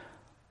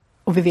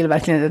 Och vi vill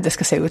verkligen att det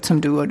ska se ut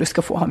som du och du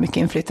ska få ha mycket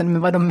inflytande.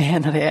 Men vad de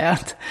menar är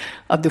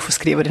att du får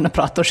skriva dina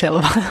prator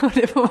själva.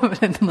 Det får man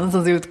väl inte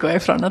någonstans utgå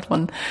ifrån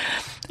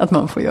att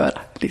man får göra.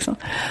 Liksom.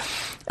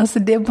 Alltså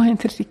det är bara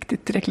inte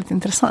riktigt tillräckligt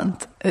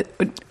intressant.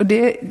 Och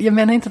jag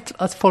menar inte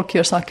att folk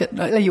gör saker,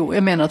 eller jo,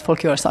 jag menar att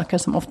folk gör saker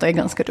som ofta är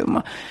ganska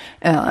dumma.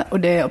 Och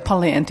det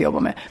pallar jag inte jobba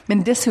med.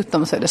 Men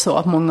dessutom så är det så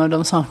att många av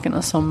de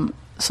sakerna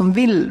som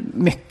vill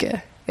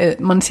mycket,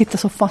 man sitter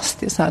så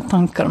fast i så här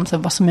tankar om så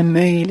här, vad som är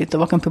möjligt och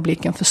vad kan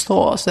publiken förstå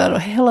och så där,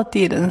 och hela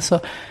tiden så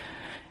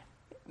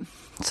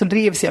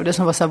drivs jag av det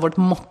som var så här vårt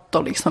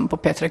motto liksom på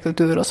P3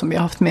 Kultur och som vi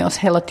har haft med oss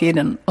hela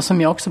tiden och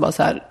som jag också bara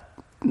så här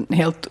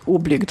helt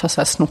oblygt har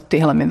så här snott i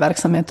hela min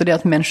verksamhet, och det är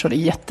att människor är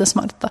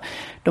jättesmarta.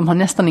 De har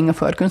nästan inga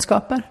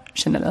förkunskaper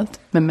generellt,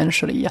 men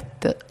människor är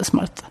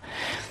jättesmarta.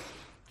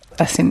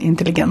 Är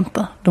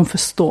intelligenta. De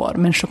förstår.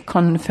 Människor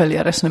kan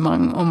följa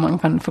resonemang och man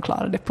kan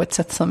förklara det på ett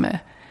sätt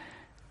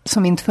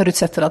som inte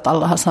förutsätter att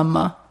alla har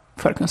samma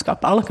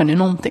förkunskaper. Alla kan ju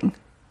någonting,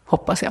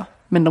 hoppas jag.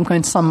 Men de kan ju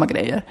inte samma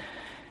grejer.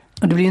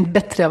 Och det blir ju inte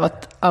bättre av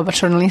att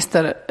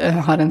journalister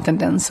har en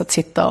tendens att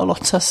sitta och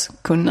låtsas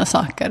kunna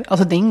saker.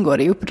 Alltså det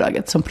ingår i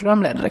uppdraget som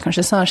programledare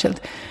kanske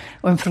särskilt.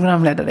 Och en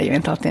programledare är ju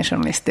inte alltid en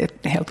journalist.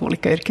 Det är helt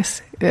olika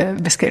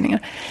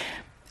yrkesbeskrivningar.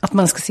 Att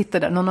man ska sitta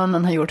där, någon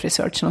annan har gjort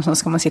researchen och sen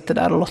ska man sitta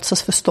där och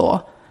låtsas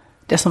förstå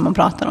det som man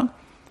pratar om.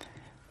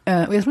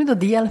 Och jag tror inte att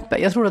det hjälper.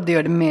 Jag tror att det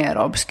gör det mer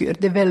obskyrt.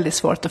 Det är väldigt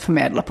svårt att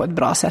förmedla på ett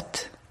bra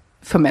sätt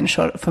för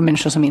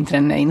människor som inte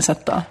är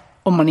insatta,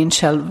 om man inte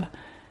själv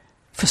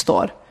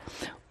förstår.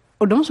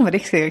 Och de som är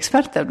riktiga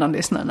experter bland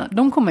lyssnarna,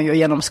 de kommer ju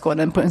genomskåda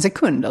den på en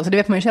sekund. Alltså det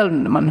vet man ju själv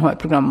när man har ett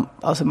program,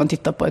 alltså man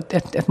tittar på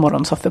ett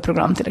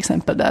morgonsoffeprogram till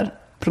exempel, där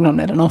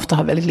programledarna ofta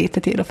har väldigt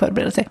lite tid att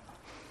förbereda sig.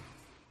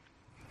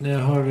 Jag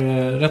har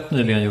rätt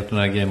nyligen gjort den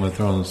här Game of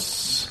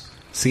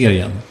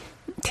Thrones-serien.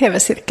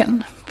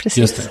 TV-cirkeln, precis.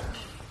 Just det.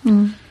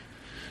 Mm.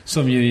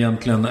 Som ju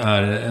egentligen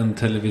är en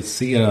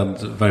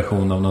televiserad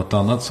version av något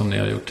annat som ni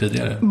har gjort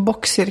tidigare.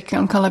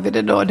 Boxcirkeln kallar vi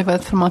det då. Det var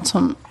ett format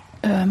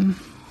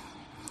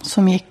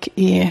som gick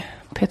i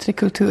P3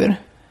 Kultur.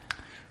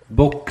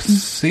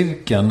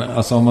 Boxcirkeln,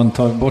 alltså om man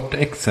tar bort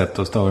X-et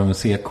och stavar med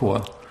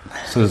CK,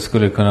 så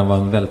skulle det kunna vara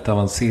en väldigt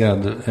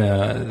avancerad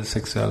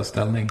sexuell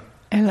ställning.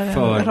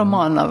 Eller en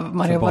roman av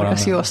Mario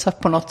Vargas Llosa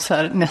på något så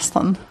här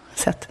nästan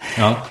sätt.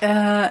 Ja.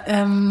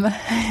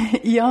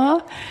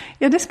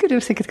 Ja, det skulle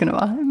det säkert kunna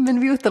vara. Men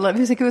vi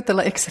försöker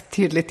uttala exakt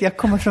tydligt. Jag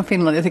kommer från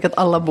Finland. Jag tycker att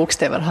alla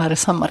bokstäver här är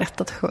samma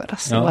rätt att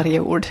höras. Varje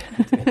ord.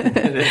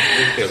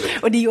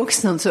 Och det är ju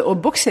också så, och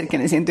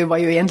Boxcirkeln i sin tur var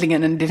ju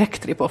egentligen en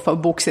direkt rip-off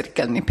av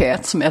Bokcirkeln i P1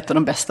 som är ett av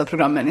de bästa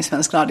programmen i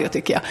svensk radio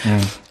tycker jag.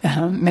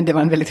 Men det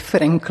var en väldigt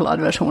förenklad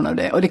version av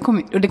det. Och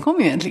det kom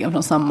ju egentligen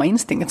från samma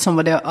instinkt som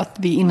var det att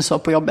vi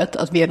insåg på jobbet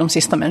att vi är de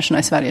sista människorna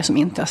i Sverige som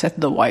inte har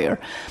sett The Wire.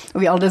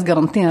 Och vi är alldeles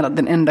garanterat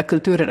den enda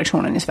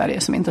kulturredaktionen i Sverige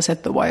som inte har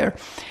sett The Wire.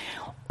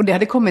 Och det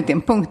hade kommit till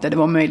en punkt där det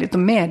var möjligt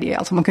att medge.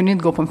 Alltså man kunde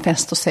inte gå på en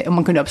fest och säga, och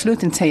man kunde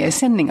absolut inte säga i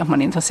sändning att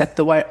man inte har sett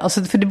The Wire.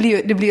 Alltså för det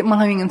blir, man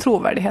har ju ingen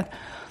trovärdighet.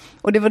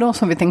 Och det var då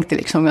som vi tänkte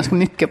liksom ganska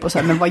mycket på så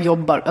här, men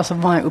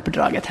vad är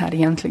uppdraget här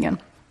egentligen?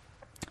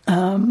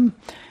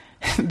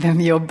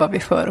 Vem jobbar vi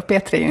för? Och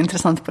P3 är ju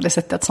intressant på det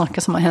sättet att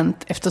saker som har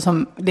hänt,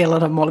 eftersom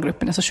delar av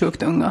målgruppen är så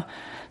sjukt unga,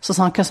 så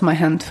saker som har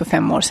hänt för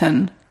 5 år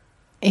sedan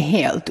är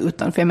helt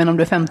utan. För jag menar, om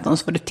du är 15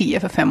 så var du 10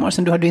 för 5 år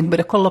sedan. Du hade ju inte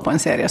börjat kolla på en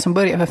serie som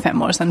började för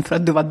 5 år sedan för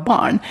att du var ett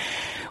barn.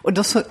 Och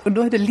då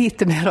är det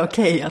lite mer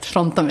okej att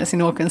fronta med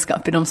sin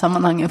okunskap i de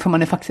sammanhangen.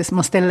 För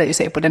man ställer ju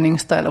sig på den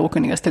yngsta eller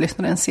okunnigaste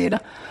lyssnarens sida.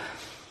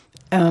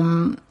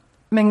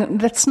 Men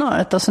rätt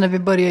snart, alltså när vi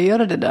började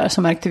göra det där,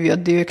 så märkte vi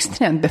att det är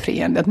extremt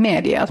befriande att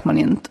medge att man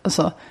inte,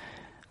 alltså,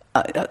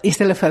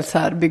 istället för att så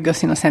här bygga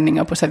sina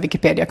sändningar på så här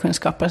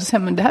Wikipedia-kunskaper, så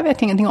säger man, det här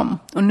vet jag ingenting om.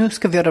 Och nu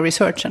ska vi göra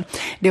researchen.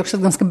 Det är också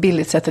ett ganska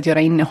billigt sätt att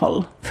göra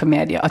innehåll för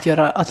media.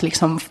 Att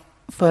liksom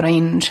föra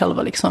in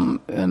själva liksom,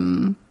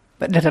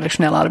 det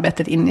redaktionella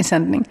arbetet in i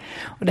sändning.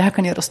 Och det här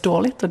kan göras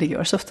dåligt, och det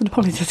görs ofta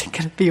dåligt. Jag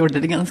tycker att vi gjorde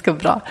det ganska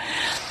bra.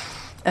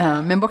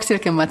 Men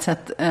Boxcirkeln var ett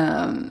sätt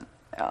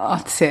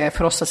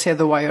för oss att se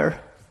The Wire,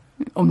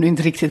 om du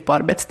inte riktigt på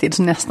arbetstid,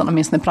 så nästan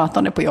åtminstone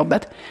pratande på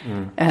jobbet.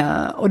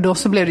 Och då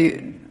så blev det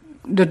ju,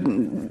 då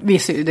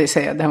visade det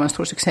sig att det här var en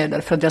stor succé,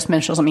 därför att deras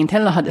människor som inte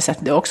heller hade sett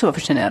det också var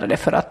fascinerade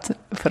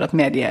för att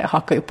media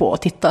hakar ju på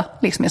och titta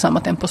liksom i samma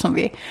tempo som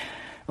vi.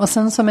 Och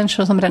sen så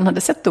människor som redan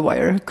hade sett The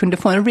Wire kunde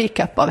få en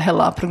recap av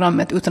hela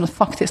programmet utan att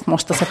faktiskt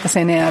måste sätta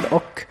sig ner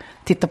och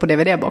titta på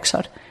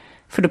DVD-boxar.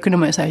 För då kunde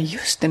man ju säga,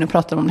 just det, nu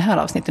pratar de om det här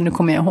avsnittet, nu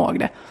kommer jag ihåg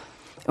det.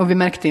 Och vi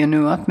märkte ju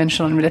nu att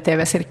människor vid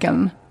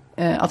TV-cirkeln,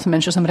 alltså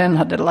människor som redan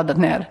hade laddat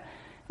ner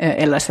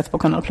eller sett på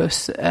Kanal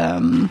Plus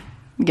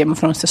Game of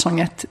Thrones säsong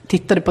 1,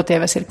 tittade på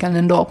TV-cirkeln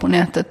ändå på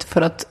nätet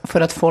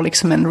för att få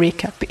liksom en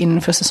recap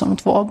inför säsong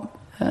 2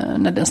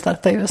 när den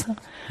startade i USA.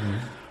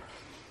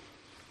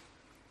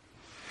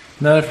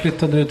 När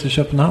flyttade du till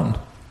Köpenhamn?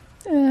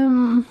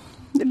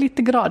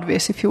 Lite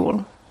gradvis i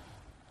fjol.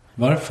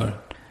 Varför?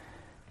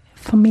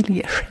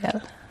 Familjeskäl.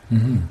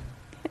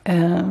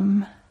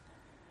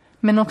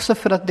 Men också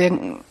för att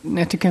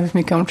jag tycker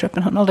mycket om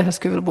Köpenhamn. Aldrig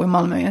skulle vilja bo i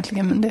Malmö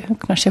egentligen, men det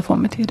kanske jag får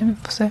med tiden, vi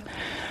får se.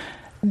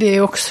 Det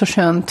är också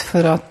skönt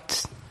för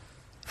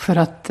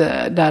att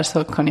där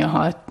så kan jag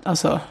ha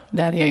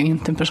där är jag ju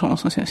inte en person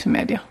som syns i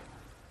media.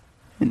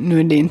 Nu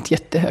är det inte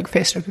jättehög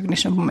face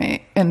recognition på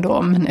mig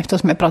ändå, men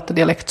eftersom jag pratar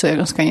dialekt så är jag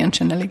ganska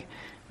igenkännlig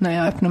när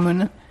jag öppnar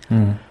munnen.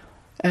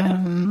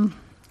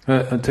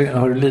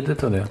 Har du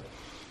lidit av det?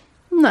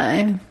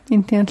 Nej,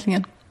 inte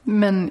egentligen.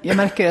 Men jag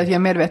märker att jag är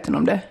medveten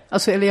om det.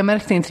 Eller jag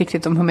märkte inte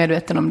riktigt om hur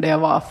medveten om det jag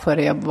var för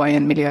jag var i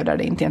en miljö där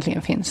det inte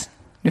egentligen finns.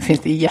 Nu finns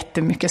det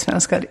jättemycket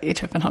svenskar i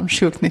Köpenhamn,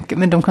 sjukt mycket,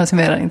 men de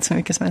konsumerar inte så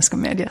mycket svenska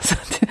media.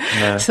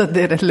 Så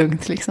det är rätt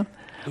lugnt liksom.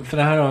 För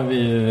det här har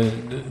vi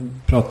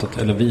pratat,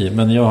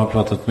 men jag har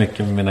pratat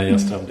mycket med mina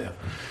gäster om det.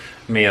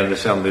 Med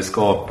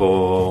kändisskap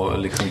och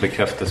liksom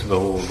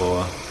bekräftelsebehov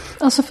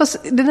och... Fast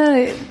det där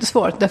är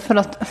svårt, därför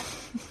att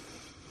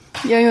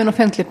jag är ju en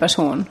offentlig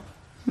person,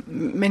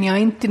 men jag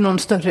är inte i någon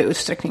större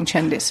utsträckning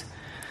kändis.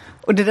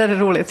 Och det där är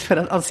roligt, för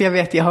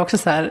att jag har också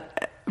så här,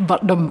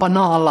 de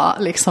banala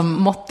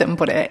liksom måtten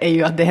på det är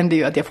ju att det händer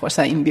ju att jag får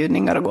så här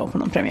inbjudningar att gå på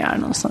någon premiär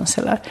någonstans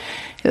eller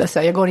så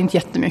här, jag går inte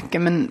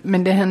jättemycket,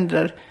 men det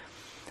händer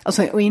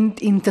och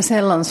inte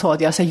sällan så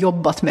att jag har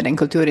jobbat med den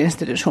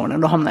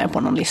kulturinstitutionen, då hamnar jag på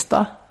någon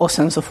lista och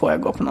sen så får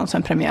jag gå på någon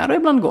sån premiär, och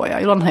ibland går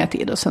jag, ibland har jag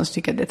tid och sen så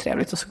tycker jag det är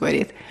trevligt och så går jag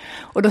dit.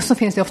 Och då så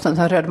finns det ofta en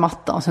sån röd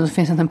matta, och sen så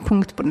finns det en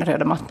punkt på den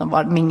röda mattan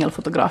var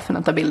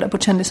mingelfotograferna tar bilder på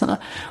kändisarna.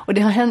 Och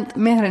det har hänt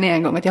mer än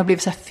en gång att jag har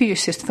blivit så här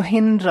fysiskt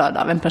förhindrad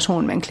av en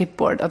person med en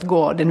clipboard att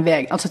gå den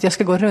väg, alltså att jag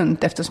ska gå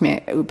runt eftersom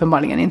jag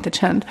uppenbarligen inte är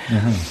känd.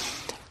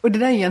 Och det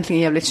där är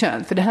egentligen jävligt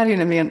skönt, för det här är ju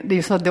nämligen, det är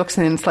ju så att det är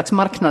också en slags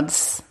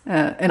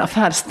en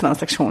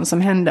affärstransaktion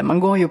som händer.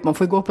 Man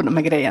får gå på de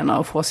här grejerna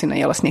och få sina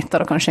jävla snittar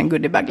och kanske en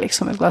goodiebag,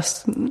 liksom ett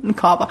glas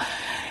kava,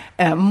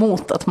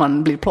 mot att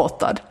man blir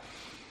plåtad.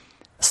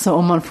 Så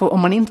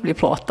om man inte blir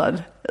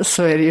plåtad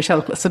så är det ju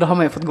självklart, så då har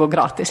man ju fått gå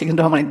gratis, liksom,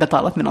 då har man inte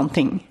betalat med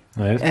någonting.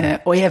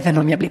 Och även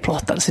om jag blir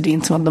plåtad så det är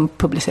inte så att de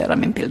publicerar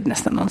min bild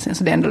nästan någonsin,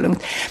 så det är ändå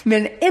lugnt.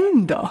 Men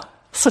ändå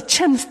så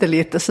känns det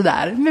lite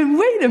sådär. Men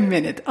wait a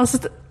minute. Alltså,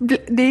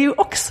 det är ju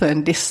också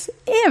en diss.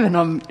 Även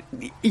om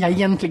jag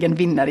egentligen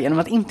vinner genom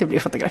att inte bli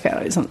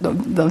fotograferad i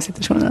de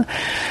situationerna.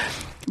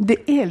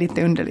 Det är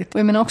lite underligt. Och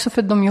jag menar också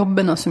för de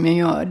jobben som jag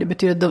gör. Det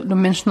betyder att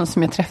de människorna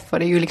som jag träffar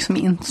är ju liksom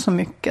inte så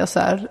mycket så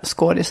här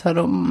skådisar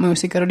och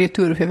musiker. Och det är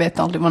tur för jag vet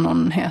aldrig vad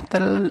någon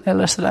heter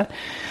eller sådär.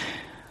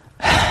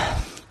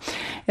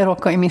 Jag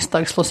råkade i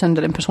misstag slå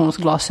sönder en persons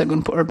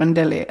glasögon på Urban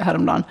Deli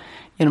häromdagen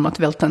genom att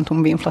välta en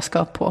tom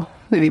vinflaska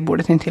vid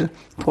bordet intill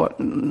på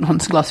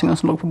hans glasögon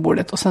som låg på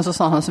bordet. Och sen så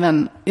sa hans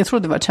vän, jag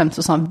trodde det var ett skämt,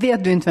 så sa han,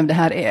 vet du inte vem det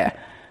här är?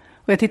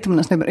 Och jag tittade på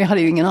den snubben, jag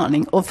hade ju ingen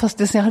aning. Och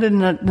fast jag hade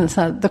den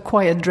så här, the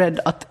quiet dread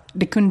att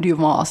det kunde ju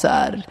vara så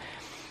här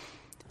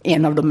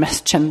en av de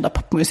mest kända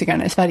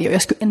popmusikerna i Sverige. Och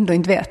jag skulle ändå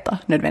inte veta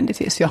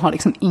nödvändigtvis. Jag har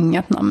liksom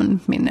inget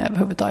namnminne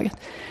överhuvudtaget.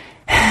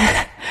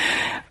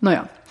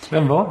 Nåja.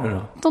 Vem var det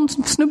då?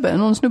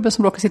 Någon snubbe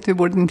som råkade sitta vid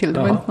bordet intill. Det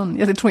var inte någon,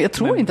 jag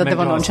tror inte att det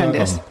var någon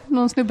kändis.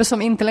 Någon snubbe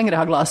som inte längre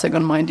har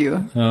glasögon, mind you.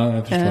 Ja,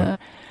 jag förstår.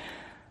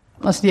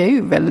 Alltså jag är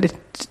ju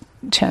väldigt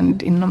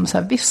känd inom så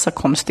här vissa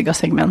konstiga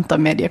segment av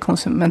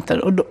mediekonsumenter.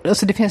 Och då,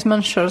 alltså det finns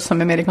människor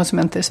som är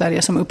mediekonsumenter i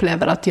Sverige som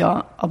upplever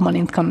att man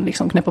inte kan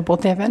liksom knäppa på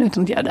tvn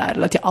utan att jag är där.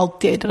 Eller att jag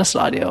alltid är i deras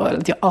radio. Eller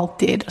att jag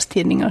alltid är i deras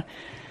tidningar.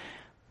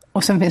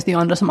 Och sen finns det ju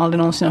andra som aldrig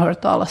någonsin har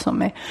hört talas om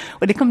mig.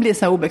 Och det kan bli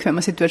så här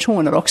obekväma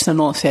situationer också.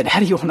 Någon säger, det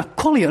här är Johanna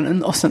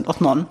Koljonen. Och sen åt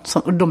någon,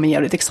 och de är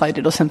jävligt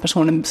excited. Och sen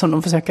personen som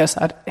de försöker så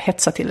här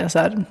hetsa till är så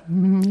här,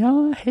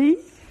 ja,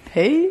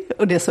 hej.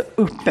 Och det är så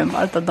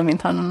uppenbart att de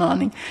inte har någon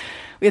aning.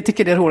 Och jag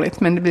tycker det är roligt,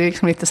 men det blir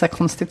liksom lite så här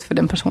konstigt för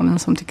den personen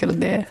som tycker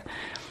att det är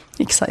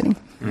exciting.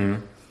 Mm.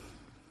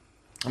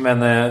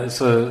 Men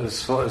så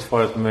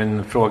svaret på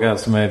min fråga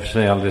som jag i och för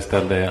sig aldrig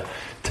ställde är,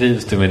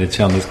 trivs du med ditt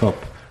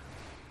kändisskap?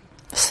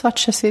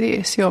 Svartsa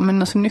seriös, ja,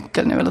 men alltså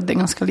nyckeln är väl att det är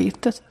ganska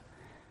litet.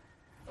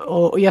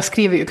 Och jag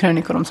skriver ju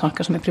krönikor om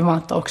saker som är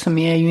privata också,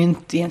 men jag är ju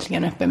inte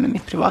egentligen öppen med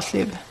mitt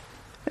privatliv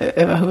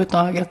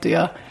överhuvudtaget. Och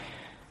jag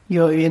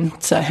gör ju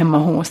inte så här hemma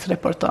hos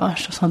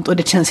reportage och sånt. Och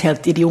det känns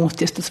helt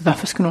idiotiskt. Alltså,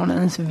 varför skulle någon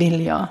ens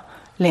vilja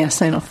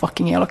läsa i någon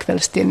fucking jävla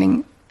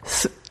kvällstidning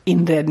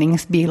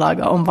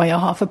inredningsbilaga om vad jag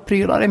har för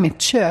prylar i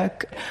mitt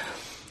kök?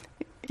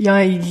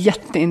 Jag är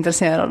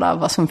jätteintresserad av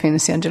vad som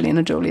finns i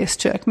Angelina Jolies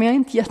kök. Men jag är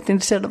inte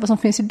jätteintresserad av vad som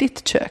finns i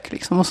ditt kök.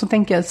 Liksom. Och så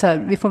tänker jag så här,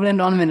 vi får väl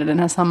ändå använda den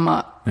här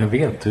samma... Jag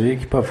vet, du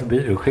gick bara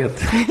förbi och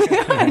sket.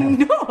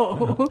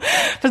 No!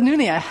 Fast nu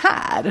när jag är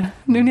här,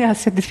 nu när jag har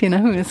sett ditt fina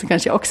hus så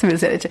kanske jag också vill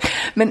se det.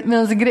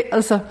 Men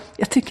alltså,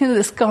 jag tycker att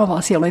det ska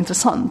vara så jävla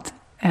intressant.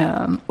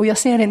 Och jag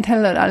ser inte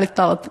heller ärligt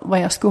talat vad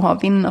jag skulle ha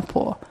att vinna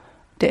på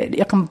det.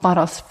 Jag kan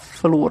bara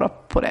förlora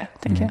på det,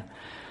 tänker jag.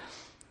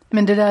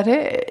 Men det där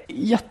är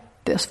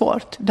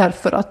jättesvårt.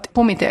 Därför att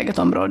på mitt eget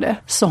område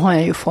så har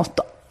jag ju fått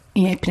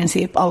i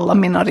princip alla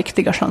mina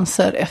riktiga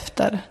chanser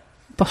efter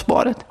På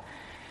spåret.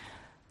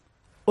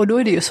 Och då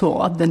är det ju så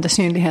att den där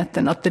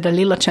synligheten, att det där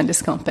lilla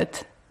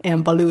kändiskampet är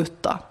en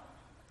valuta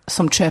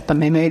som köper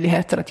mig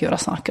möjligheter att göra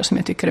saker som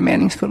jag tycker är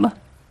meningsfulla.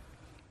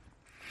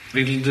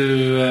 Vill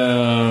du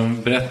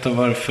berätta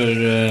varför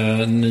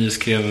ni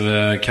skrev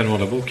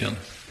Carola-boken?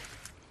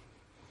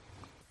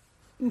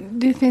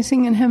 Det finns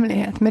ingen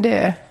hemlighet med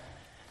det.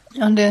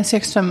 Andreas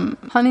Ekström,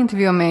 han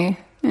intervjuade mig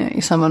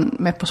i samband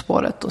med På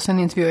spåret. Och sen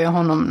intervjuade jag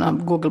honom när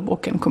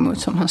Google-boken kom ut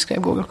som han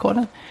skrev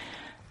Google-koden.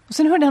 Och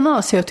sen hörde han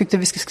av sig och tyckte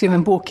att vi skulle skriva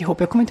en bok ihop.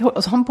 Jag kommer inte ihåg,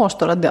 alltså han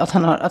påstår att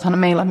han har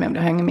mejlat mig om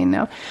det, har ingen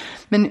minne av.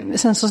 Men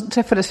sen så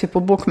träffades vi på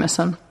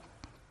bokmässan.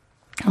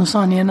 Och sa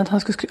han igen att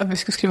vi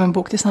skulle skriva en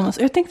bok tillsammans.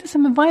 Och jag tänkte så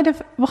här, men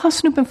vad har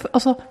snubben för,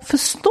 alltså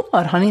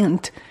förstår han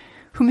inte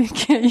hur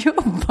mycket jag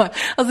jobbar?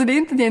 Alltså det är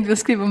inte att jag inte vill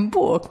skriva en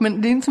bok,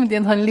 men det är inte som att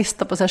jag har en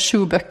lista på så här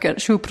 7 böcker,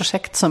 7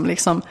 projekt som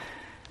liksom,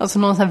 alltså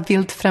någon så här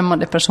vilt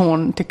främmande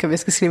person tycker vi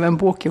ska skriva en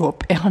bok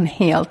ihop. Är han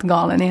helt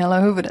galen i hela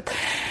huvudet?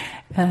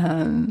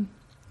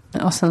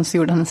 Och sen så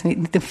gjorde han en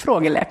liten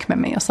frågelek med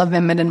mig och sa,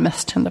 vem är den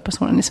mest kända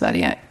personen i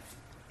Sverige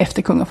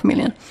efter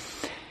kungafamiljen?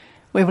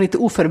 Och jag var lite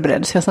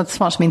oförberedd, så jag sa ett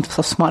svar som inte var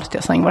så smart.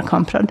 Jag sa Ingvar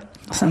Kamprad.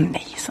 Och sen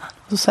nej, sa han.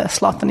 Och så sa jag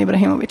Zlatan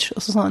Ibrahimovic.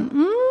 Och så sa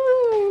han,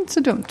 inte så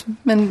dumt.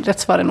 Men rätt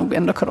svar är nog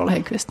ändå Carola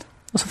Häggkvist.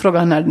 Och så frågade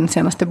han när den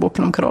senaste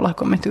boken om Carola har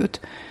kommit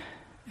ut.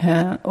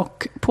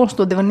 Och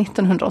påstod det var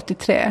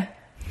 1983.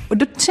 Och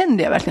då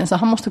kände jag verkligen så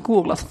han måste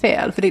googlat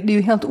fel. För det är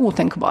ju helt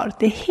otänkbart.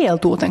 Det är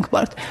helt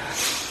otänkbart.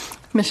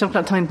 Men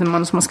självklart har inte en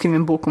man som har skrivit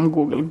en bok om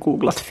Google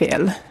googlat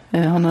fel.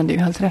 Han hade ju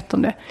helt rätt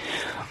om det.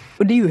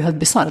 Och det är ju helt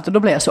bizarrt. Och då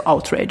blev jag så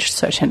outraged.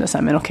 Så jag kände så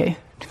här, men okej,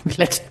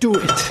 let's do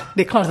it.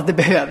 Det är klart att det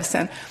behövs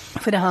sen.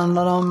 För det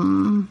handlar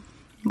om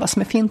vad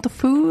som är fint och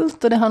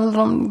fult. Och det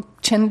handlar om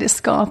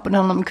kändisskap. Och det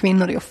handlar om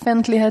kvinnor i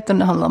offentligheten.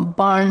 Det handlar om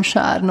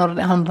barnskärnor. Och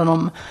det handlar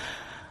om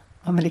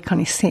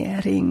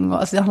amerikanisering. Och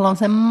alltså det handlar om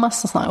en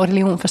massa sådana. Och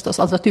religion förstås.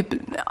 Alltså typ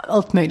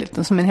allt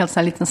möjligt. Som en helt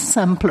sån här liten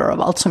sampler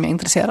av allt som jag är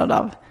intresserad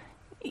av.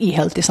 I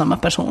helt i samma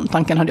person.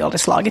 Tanken hade ju aldrig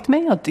slagit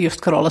mig att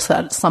just Carola så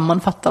här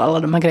sammanfattar alla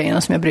de här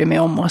grejerna som jag bryr mig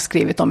om och har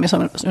skrivit om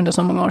under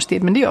så många års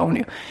tid. Men det gör hon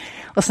ju.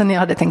 Och sen när jag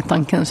hade tänkt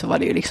tanken så var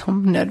det ju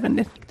liksom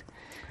nödvändigt.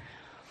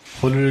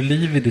 Håller du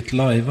liv i ditt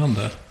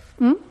liveande?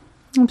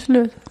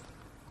 Absolut.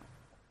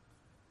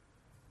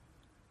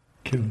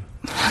 kul.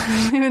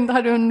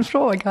 Har du en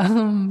fråga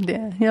om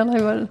det? Jag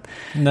live.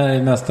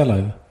 Nej, nästa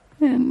live?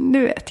 Det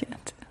vet jag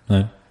inte.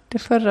 Nej. Det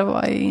förra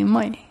var i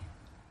maj.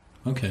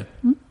 Okej.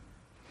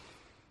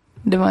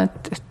 Det var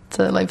ett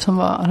live som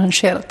var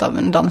arrangerat av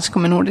en dansk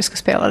och nordiska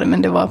spelare,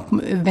 men det var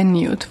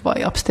venuet var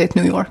i Upstate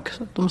New York.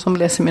 Så de som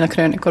läser mina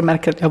krönikor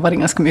märker att jag har varit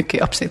ganska mycket i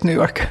Upstate New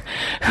York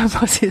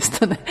på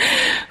sistone.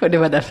 Och det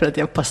var därför att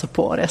jag passade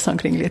på att resa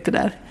omkring lite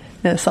där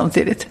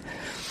samtidigt.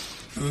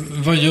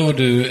 Vad gör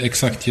du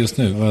exakt just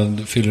nu?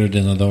 Vad fyller du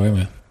dina dagar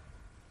med?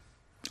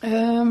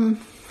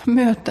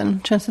 Möten,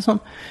 känns det som.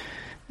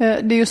 Det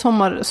är ju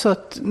sommar så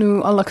att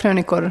nu alla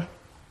krönikor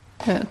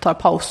tar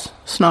paus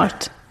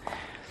snart.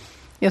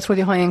 Jag tror att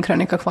jag har en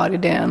krönika kvar i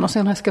DN och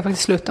sen ska jag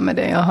faktiskt sluta med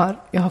det.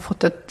 Jag har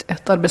fått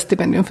ett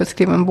arbetsstipendium för att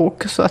skriva en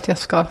bok så att jag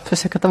ska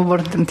försöka ta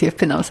bort den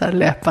typen av så här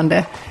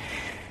löpande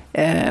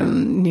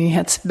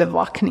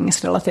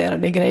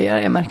nyhetsbevakningsrelaterade grejer.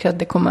 Jag märker att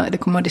det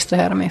kommer att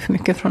distrahera mig för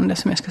mycket från det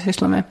som jag ska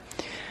syssla med.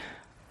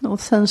 Och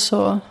sen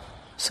så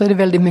är det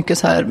väldigt mycket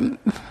så här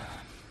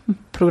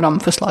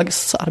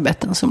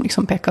programförslagsarbeten som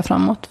liksom pekar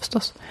framåt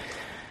förstås.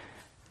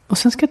 Och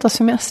sen ska jag ta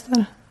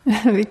semester,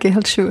 vilket är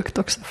helt sjukt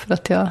också för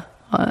att jag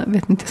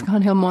vet inte, jag ska ha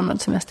en hel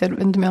månad semester. Jag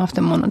vet inte om jag har haft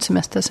en månad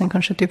semester sen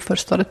kanske typ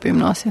första året på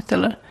gymnasiet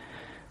eller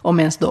om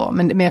ens då.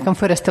 Men jag kan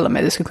föreställa mig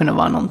att det skulle kunna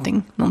vara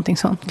någonting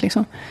sånt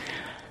liksom.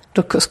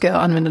 Då ska jag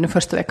använda den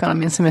första veckan av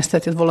min semester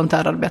till att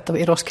volontärarbeta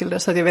i Roskilde.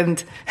 Så att jag vet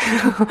inte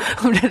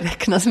om det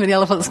räknas, men i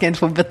alla fall ska jag inte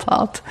få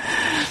betalt.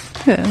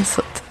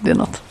 Så att det är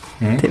något.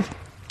 Typ.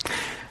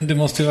 Det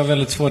måste ju vara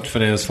väldigt svårt för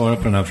dig att svara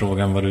på den här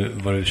frågan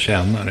vad du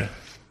tjänar.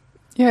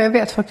 Ja, jag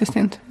vet faktiskt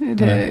inte.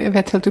 Jag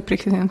vet helt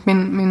uppriktigt inte.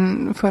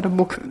 Min förra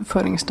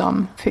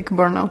bokföringsdam fick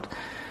burnout.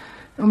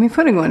 Och min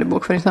föregående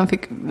bokföringsdam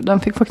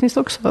fick faktiskt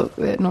också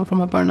någon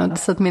form av burnout.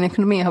 Så att min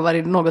ekonomi har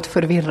varit något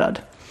förvirrad.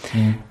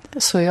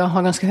 Så jag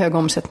har ganska hög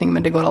omsättning,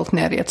 men det går allt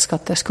ner i ett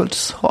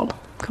skatteskuldshål,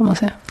 kan man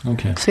säga.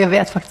 Okay. Så jag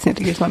vet faktiskt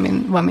inte riktigt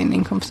vad min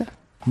inkomst är.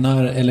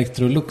 När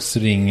Electrolux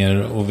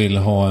ringer och vill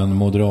ha en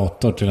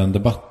moderator till en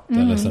debatt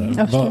eller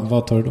sådär,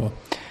 vad tar du då?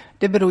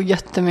 Det beror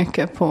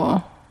jättemycket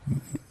på.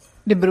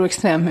 Det beror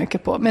extremt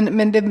mycket på.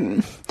 Men det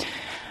är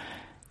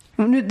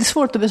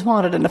svårt att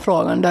besvara den där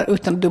frågan där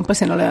utan att dumpa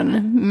sina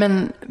löner.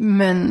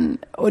 Men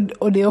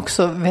det är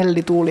också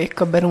väldigt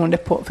olika beroende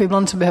på. För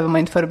ibland så behöver man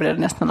inte förbereda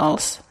nästan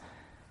alls.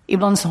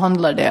 Ibland så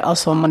handlar det,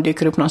 alltså om man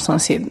dyker upp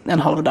någonstans i en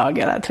halv dag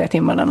eller 3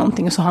 timmar eller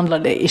någonting, så handlar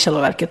det i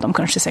själva verket om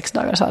kanske 6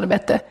 dagars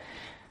arbete.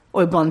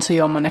 Och ibland så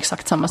gör man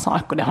exakt samma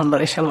sak och det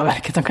handlar i själva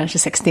verket om kanske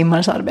 6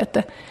 timmars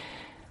arbete.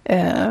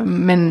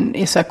 Men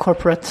i så här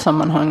corporate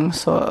sammanhang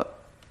så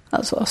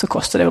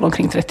kostar det väl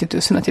omkring 30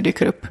 000 att jag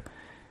dyker upp.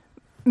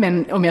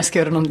 Men om jag ska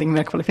göra någonting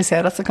mer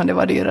kvalificerat så kan det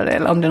vara dyrare,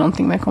 eller om det är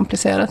någonting mer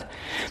komplicerat.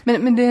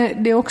 Men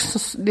det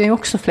är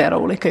också flera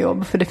olika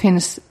jobb, för det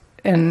finns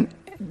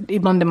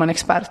ibland är man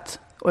expert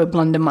och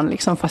ibland är man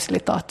liksom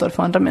facilitator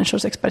för andra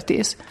människors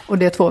expertis. Och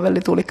det är 2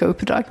 väldigt olika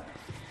uppdrag.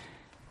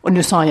 Och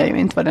nu sa jag ju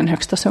inte vad den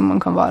högsta summan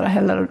kan vara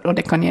heller, och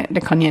det kan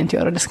jag inte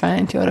göra, det ska jag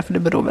inte göra, för det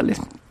beror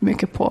väldigt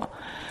mycket på.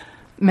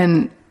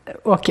 Men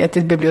åker jag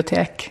till ett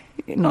bibliotek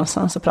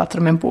någonstans och pratar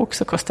om en bok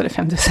så kostar det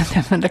 5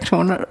 500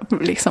 kronor.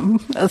 Liksom.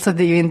 Alltså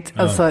det är ju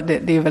inte,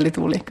 det är väldigt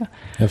olika.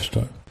 Jag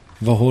förstår.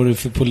 Vad har du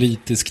för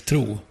politisk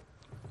tro?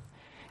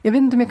 Jag vet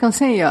inte om jag kan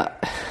säga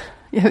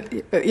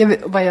jag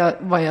vet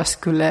vad jag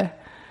skulle,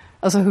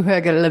 alltså hur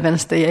höger eller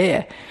vänster jag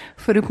är.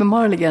 För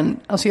uppenbarligen,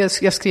 alltså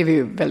jag skriver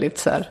ju väldigt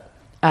så här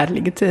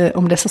ärligt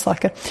om dessa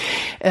saker.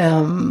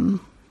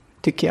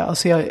 Tycker jag.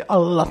 Alltså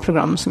alla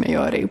program som jag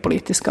gör är ju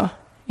politiska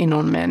i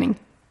någon mening.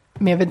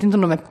 Men jag vet inte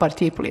om de är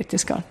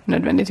partipolitiska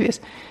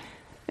nödvändigtvis.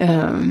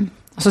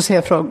 Och så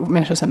säger jag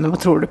människor så här, men vad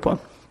tror du på?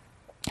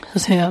 Så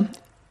säger jag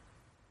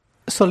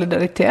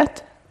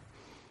solidaritet,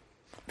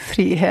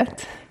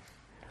 frihet,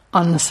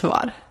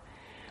 ansvar.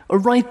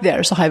 Och right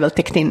there så har jag väl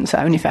täckt in så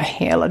här ungefär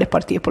hela det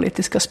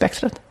partipolitiska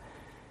spektrat.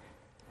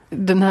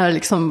 Den här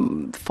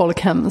liksom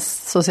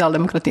folkhems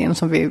socialdemokratin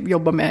som vi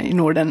jobbar med i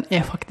Norden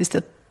är faktiskt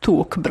ett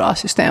tokbra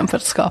system för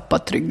att skapa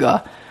trygga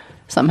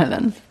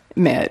samhällen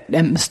med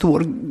en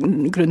stor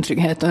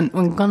grundtrygghet och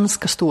en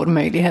ganska stor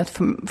möjlighet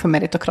för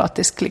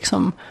meritokratisk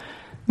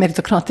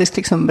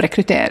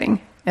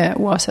rekrytering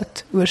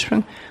oavsett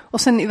ursprung.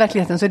 Och sen i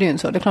verkligheten så är det ju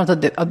inte så. Det är klart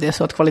att det är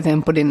så att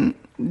kvaliteten på din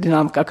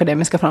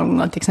akademiska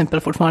framgångar till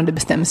exempel fortfarande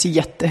bestäms i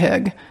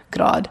jättehög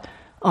grad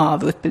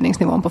av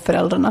utbildningsnivån på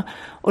föräldrarna.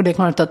 Och det är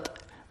klart att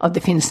det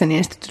finns en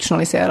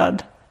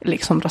institutionaliserad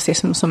liksom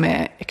rasism som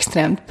är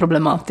extremt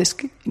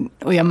problematisk.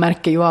 Och jag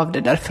märker ju av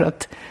det därför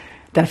att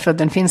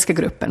den finska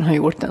gruppen har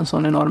gjort en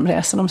sån enorm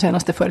resa de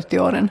senaste 40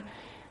 åren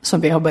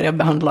som vi har börjat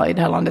behandla i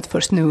det här landet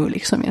först nu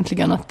liksom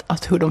egentligen,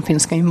 att hur de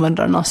finska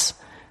invandrarnas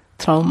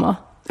trauma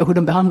och hur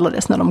de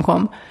behandlades när de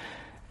kom.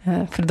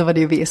 För då var det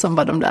ju vi som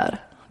var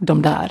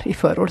de där i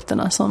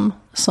förorterna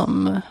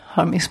som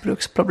har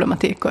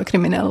missbruksproblematik och är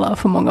kriminella och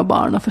för många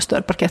barn och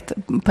förstör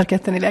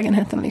parketten i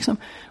lägenheten liksom.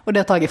 Och det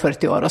har tagit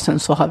 40 år och sen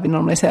så har vi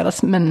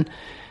normaliserats,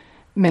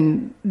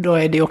 men då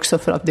är det också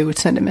för att det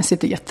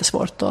utseendemässigt är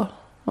jättesvårt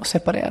att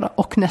separera,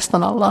 och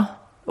nästan alla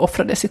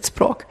offrade sitt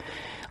språk.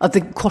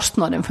 att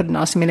kostnaden för den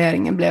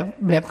assimileringen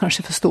blev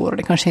kanske för stor, och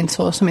det kanske inte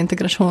så som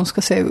integration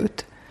ska se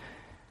ut.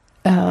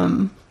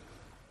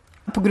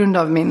 På grund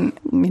av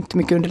mitt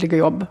mycket underliga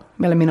jobb,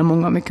 eller mina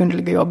många mycket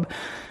underliga jobb,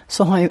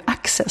 så har jag ju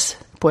access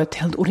på ett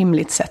helt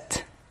orimligt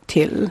sätt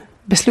till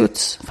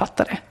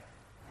beslutsfattare.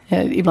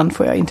 Ibland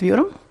får jag intervjua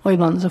dem, och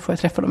ibland så får jag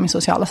träffa dem i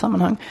sociala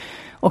sammanhang.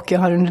 Och jag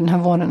har under den här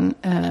våren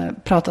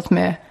pratat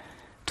med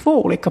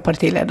 2 olika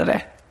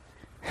partiledare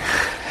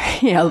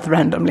helt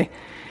randomly.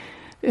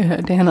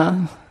 Det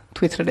ena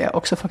twittrade jag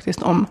också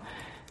faktiskt om.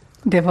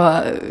 Det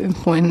var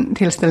på en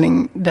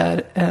tillställning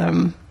där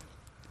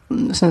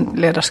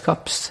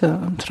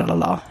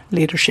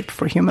leadership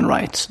for human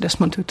rights,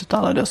 Desmond Tutu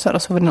talade, och så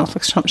var det någon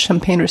slags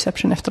champagne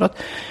reception efteråt.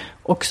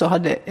 Och så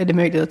är det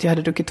möjligt att jag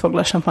hade druckit 2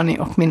 glas champagne,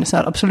 och min så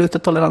här absoluta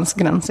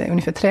toleransgräns är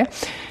ungefär 3.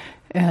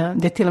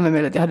 Det är till och med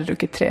möjligt att jag hade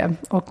druckit 3.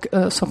 Och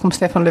så kom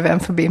Stefan Löfven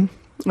förbi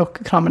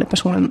och kramade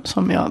personen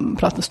som jag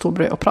pratade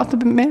storbröd och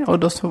pratade med. Och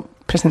då så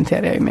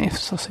presenterade jag mig.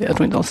 Så jag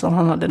tror inte alls att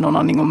han hade någon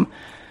aning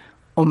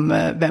om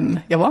vem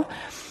jag var.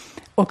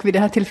 Och vid det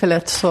här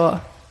tillfället så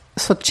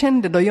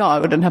kände då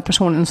jag och den här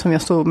personen som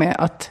jag stod med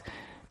att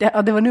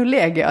det var nu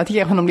läge att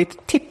ge honom lite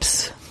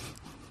tips.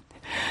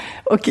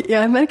 Och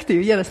jag märkte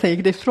ju genast när jag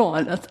gick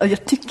ifrån att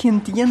jag tycker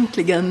inte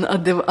egentligen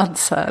att det var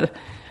så här.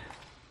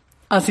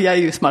 Alltså jag är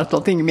ju smart och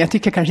allting, men jag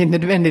tycker kanske inte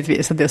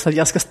nödvändigtvis att det är så att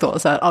jag ska stå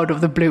så här out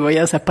of the blue och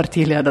ge så här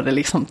partiledare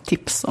liksom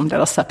tips om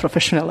deras så här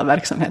professionella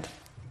verksamhet.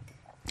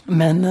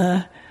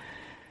 Men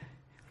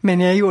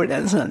jag gjorde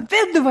en sån,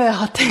 vet du vad jag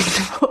har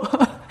tänkt på?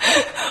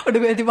 Och då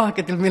går jag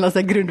tillbaka till mina så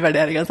här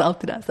grundvärderingar, så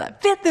alltid där så här,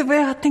 vet du vad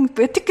jag har tänkt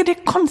på? Jag tycker det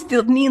är konstigt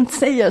att ni inte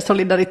säger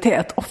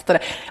solidaritet oftare.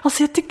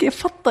 Alltså jag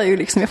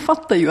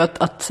fattar ju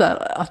att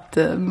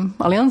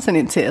alliansen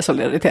inte säger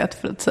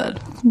solidaritet, för att så här,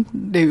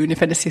 det är ju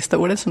ungefär det sista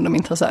ordet som de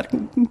inte har så här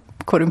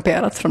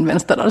korrumperat från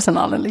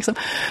vänsterarsenalen liksom.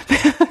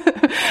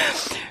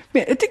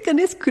 Men jag tycker att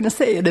ni skulle kunna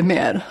säga det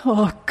mer.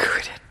 Åh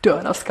gud, jag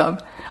dör av skam.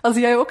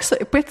 Alltså jag är också,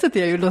 på ett sätt är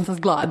jag ju någonstans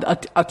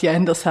glad att jag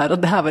ändå så här,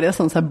 att det här var det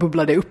som så här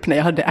bubblade upp när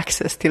jag hade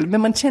access till.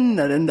 Men man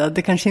känner ändå att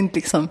det kanske inte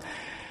liksom.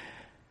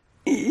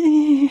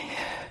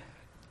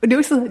 Och det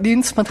är ju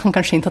inte som att han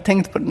kanske inte har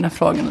tänkt på den här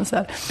frågan och så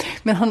här.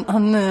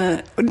 Men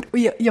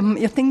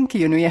jag tänker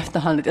ju nu i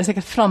efterhand att jag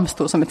säkert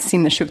framstår som ett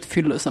sinnessjukt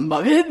fyllo som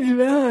bara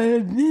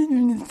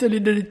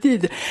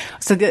solidaritet.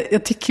 Så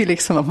jag tycker ju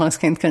liksom att man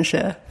ska inte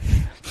kanske.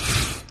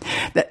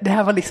 Det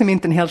här var liksom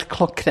inte en helt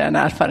klockren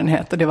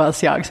erfarenhet, och det var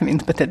alltså jag som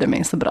inte betedde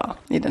mig så bra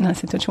i den här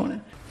situationen.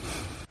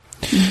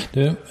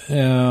 Du,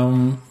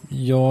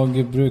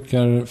 jag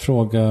brukar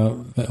fråga,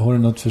 har du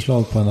något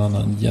förslag på en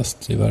annan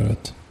gäst i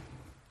Värvet?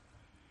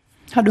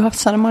 Har du haft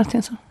Sara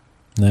Martinsson?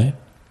 Nej.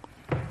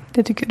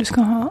 Det tycker du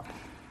ska ha.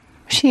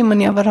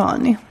 Shimon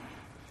Yavarani,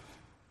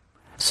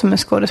 som är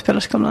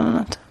skådespelerska bland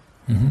annat.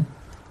 Mm.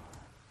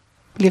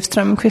 Liv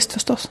Strömquist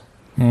förstås.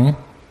 Mm.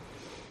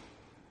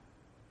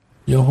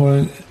 Jag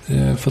har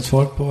fått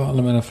svar på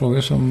alla mina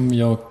frågor som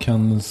jag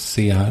kan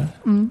se här.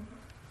 Mm.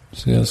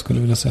 Så jag skulle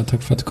vilja säga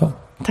tack för att du kom.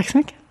 Tack så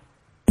mycket.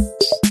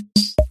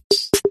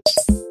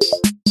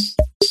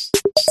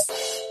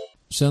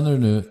 Känner du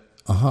nu,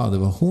 det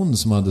var hon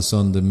som hade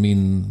sönder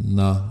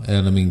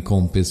min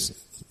kompis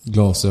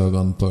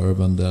glasögon på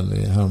Urban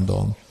Deli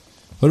häromdagen.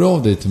 Hör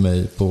av dig till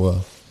mig på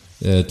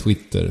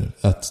Twitter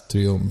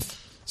 @triumf,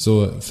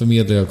 så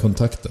förmedlar jag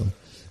kontakten.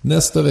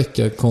 Nästa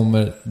vecka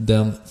kommer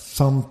den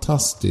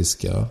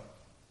fantastiska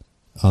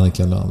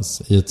Annika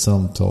Lantz i ett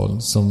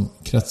samtal som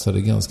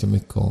kretsade ganska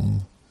mycket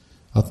om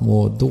att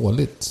må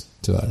dåligt,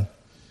 tyvärr.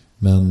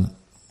 Men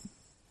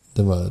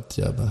det var ett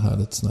jävla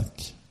härligt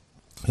snack.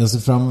 Jag ser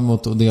fram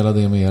emot att dela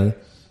det med er.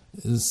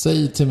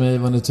 Säg till mig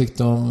vad ni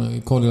tyckte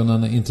om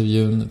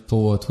Koljonen-intervjun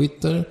på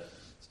Twitter,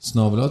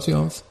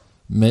 @triumf,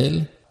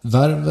 mail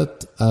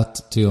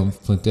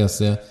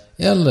varvet@triumf.se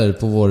eller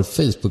på vår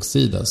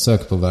Facebook-sida.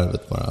 Sök på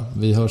Värvet bara.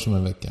 Vi hörs om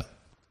en vecka.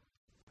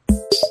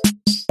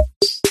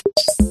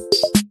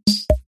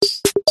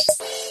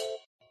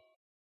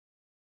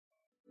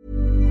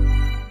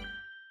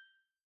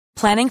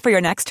 Planning for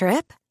your next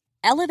trip?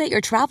 Elevate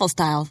your travel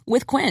style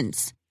with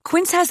Quince.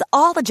 Quince has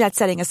all the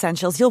jet-setting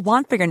essentials you'll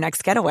want for your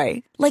next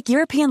getaway, like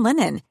European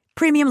linen,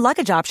 premium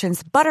luggage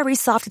options, buttery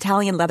soft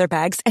Italian leather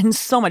bags, and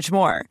so much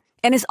more.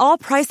 And is all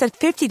priced at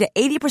 50 to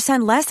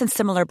 80% less than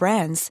similar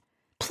brands.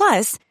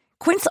 Plus,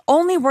 Quince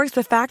only works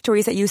with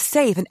factories that use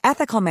safe and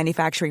ethical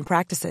manufacturing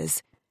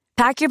practices.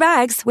 Pack your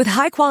bags with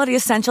high-quality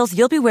essentials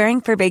you'll be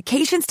wearing for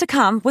vacations to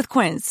come with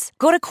Quince.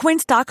 Go to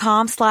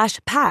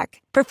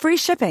quince.com/pack for free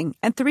shipping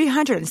and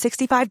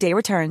 365-day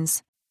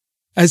returns.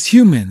 As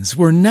humans,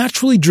 we're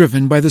naturally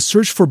driven by the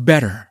search for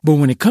better. But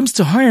when it comes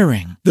to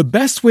hiring, the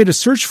best way to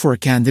search for a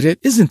candidate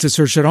isn't to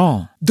search at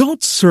all.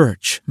 Don't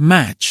search,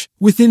 match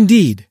with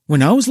Indeed.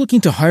 When I was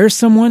looking to hire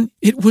someone,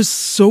 it was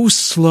so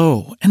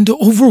slow and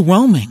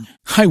overwhelming.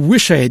 I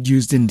wish I had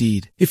used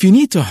Indeed. If you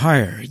need to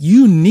hire,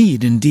 you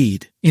need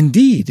Indeed.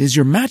 Indeed is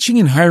your matching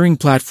and hiring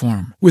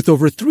platform with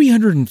over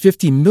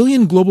 350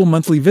 million global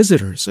monthly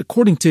visitors,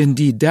 according to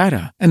Indeed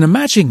data, and a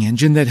matching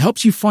engine that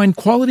helps you find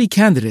quality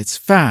candidates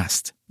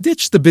fast.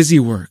 Ditch the busy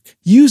work.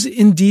 Use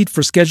Indeed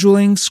for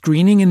scheduling,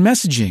 screening, and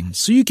messaging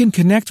so you can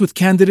connect with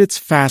candidates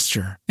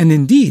faster. And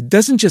Indeed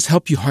doesn't just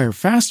help you hire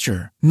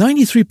faster.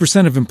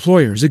 93% of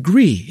employers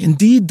agree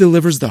Indeed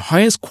delivers the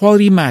highest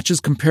quality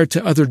matches compared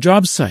to other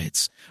job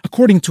sites,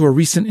 according to a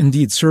recent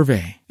Indeed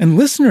survey. And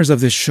listeners of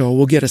this show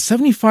will get a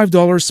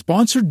 $75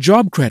 sponsored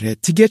job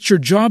credit to get your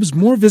jobs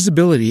more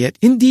visibility at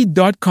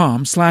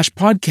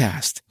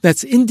Indeed.com/podcast.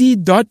 That's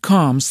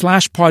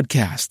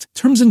Indeed.com/podcast.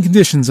 Terms and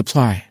conditions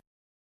apply.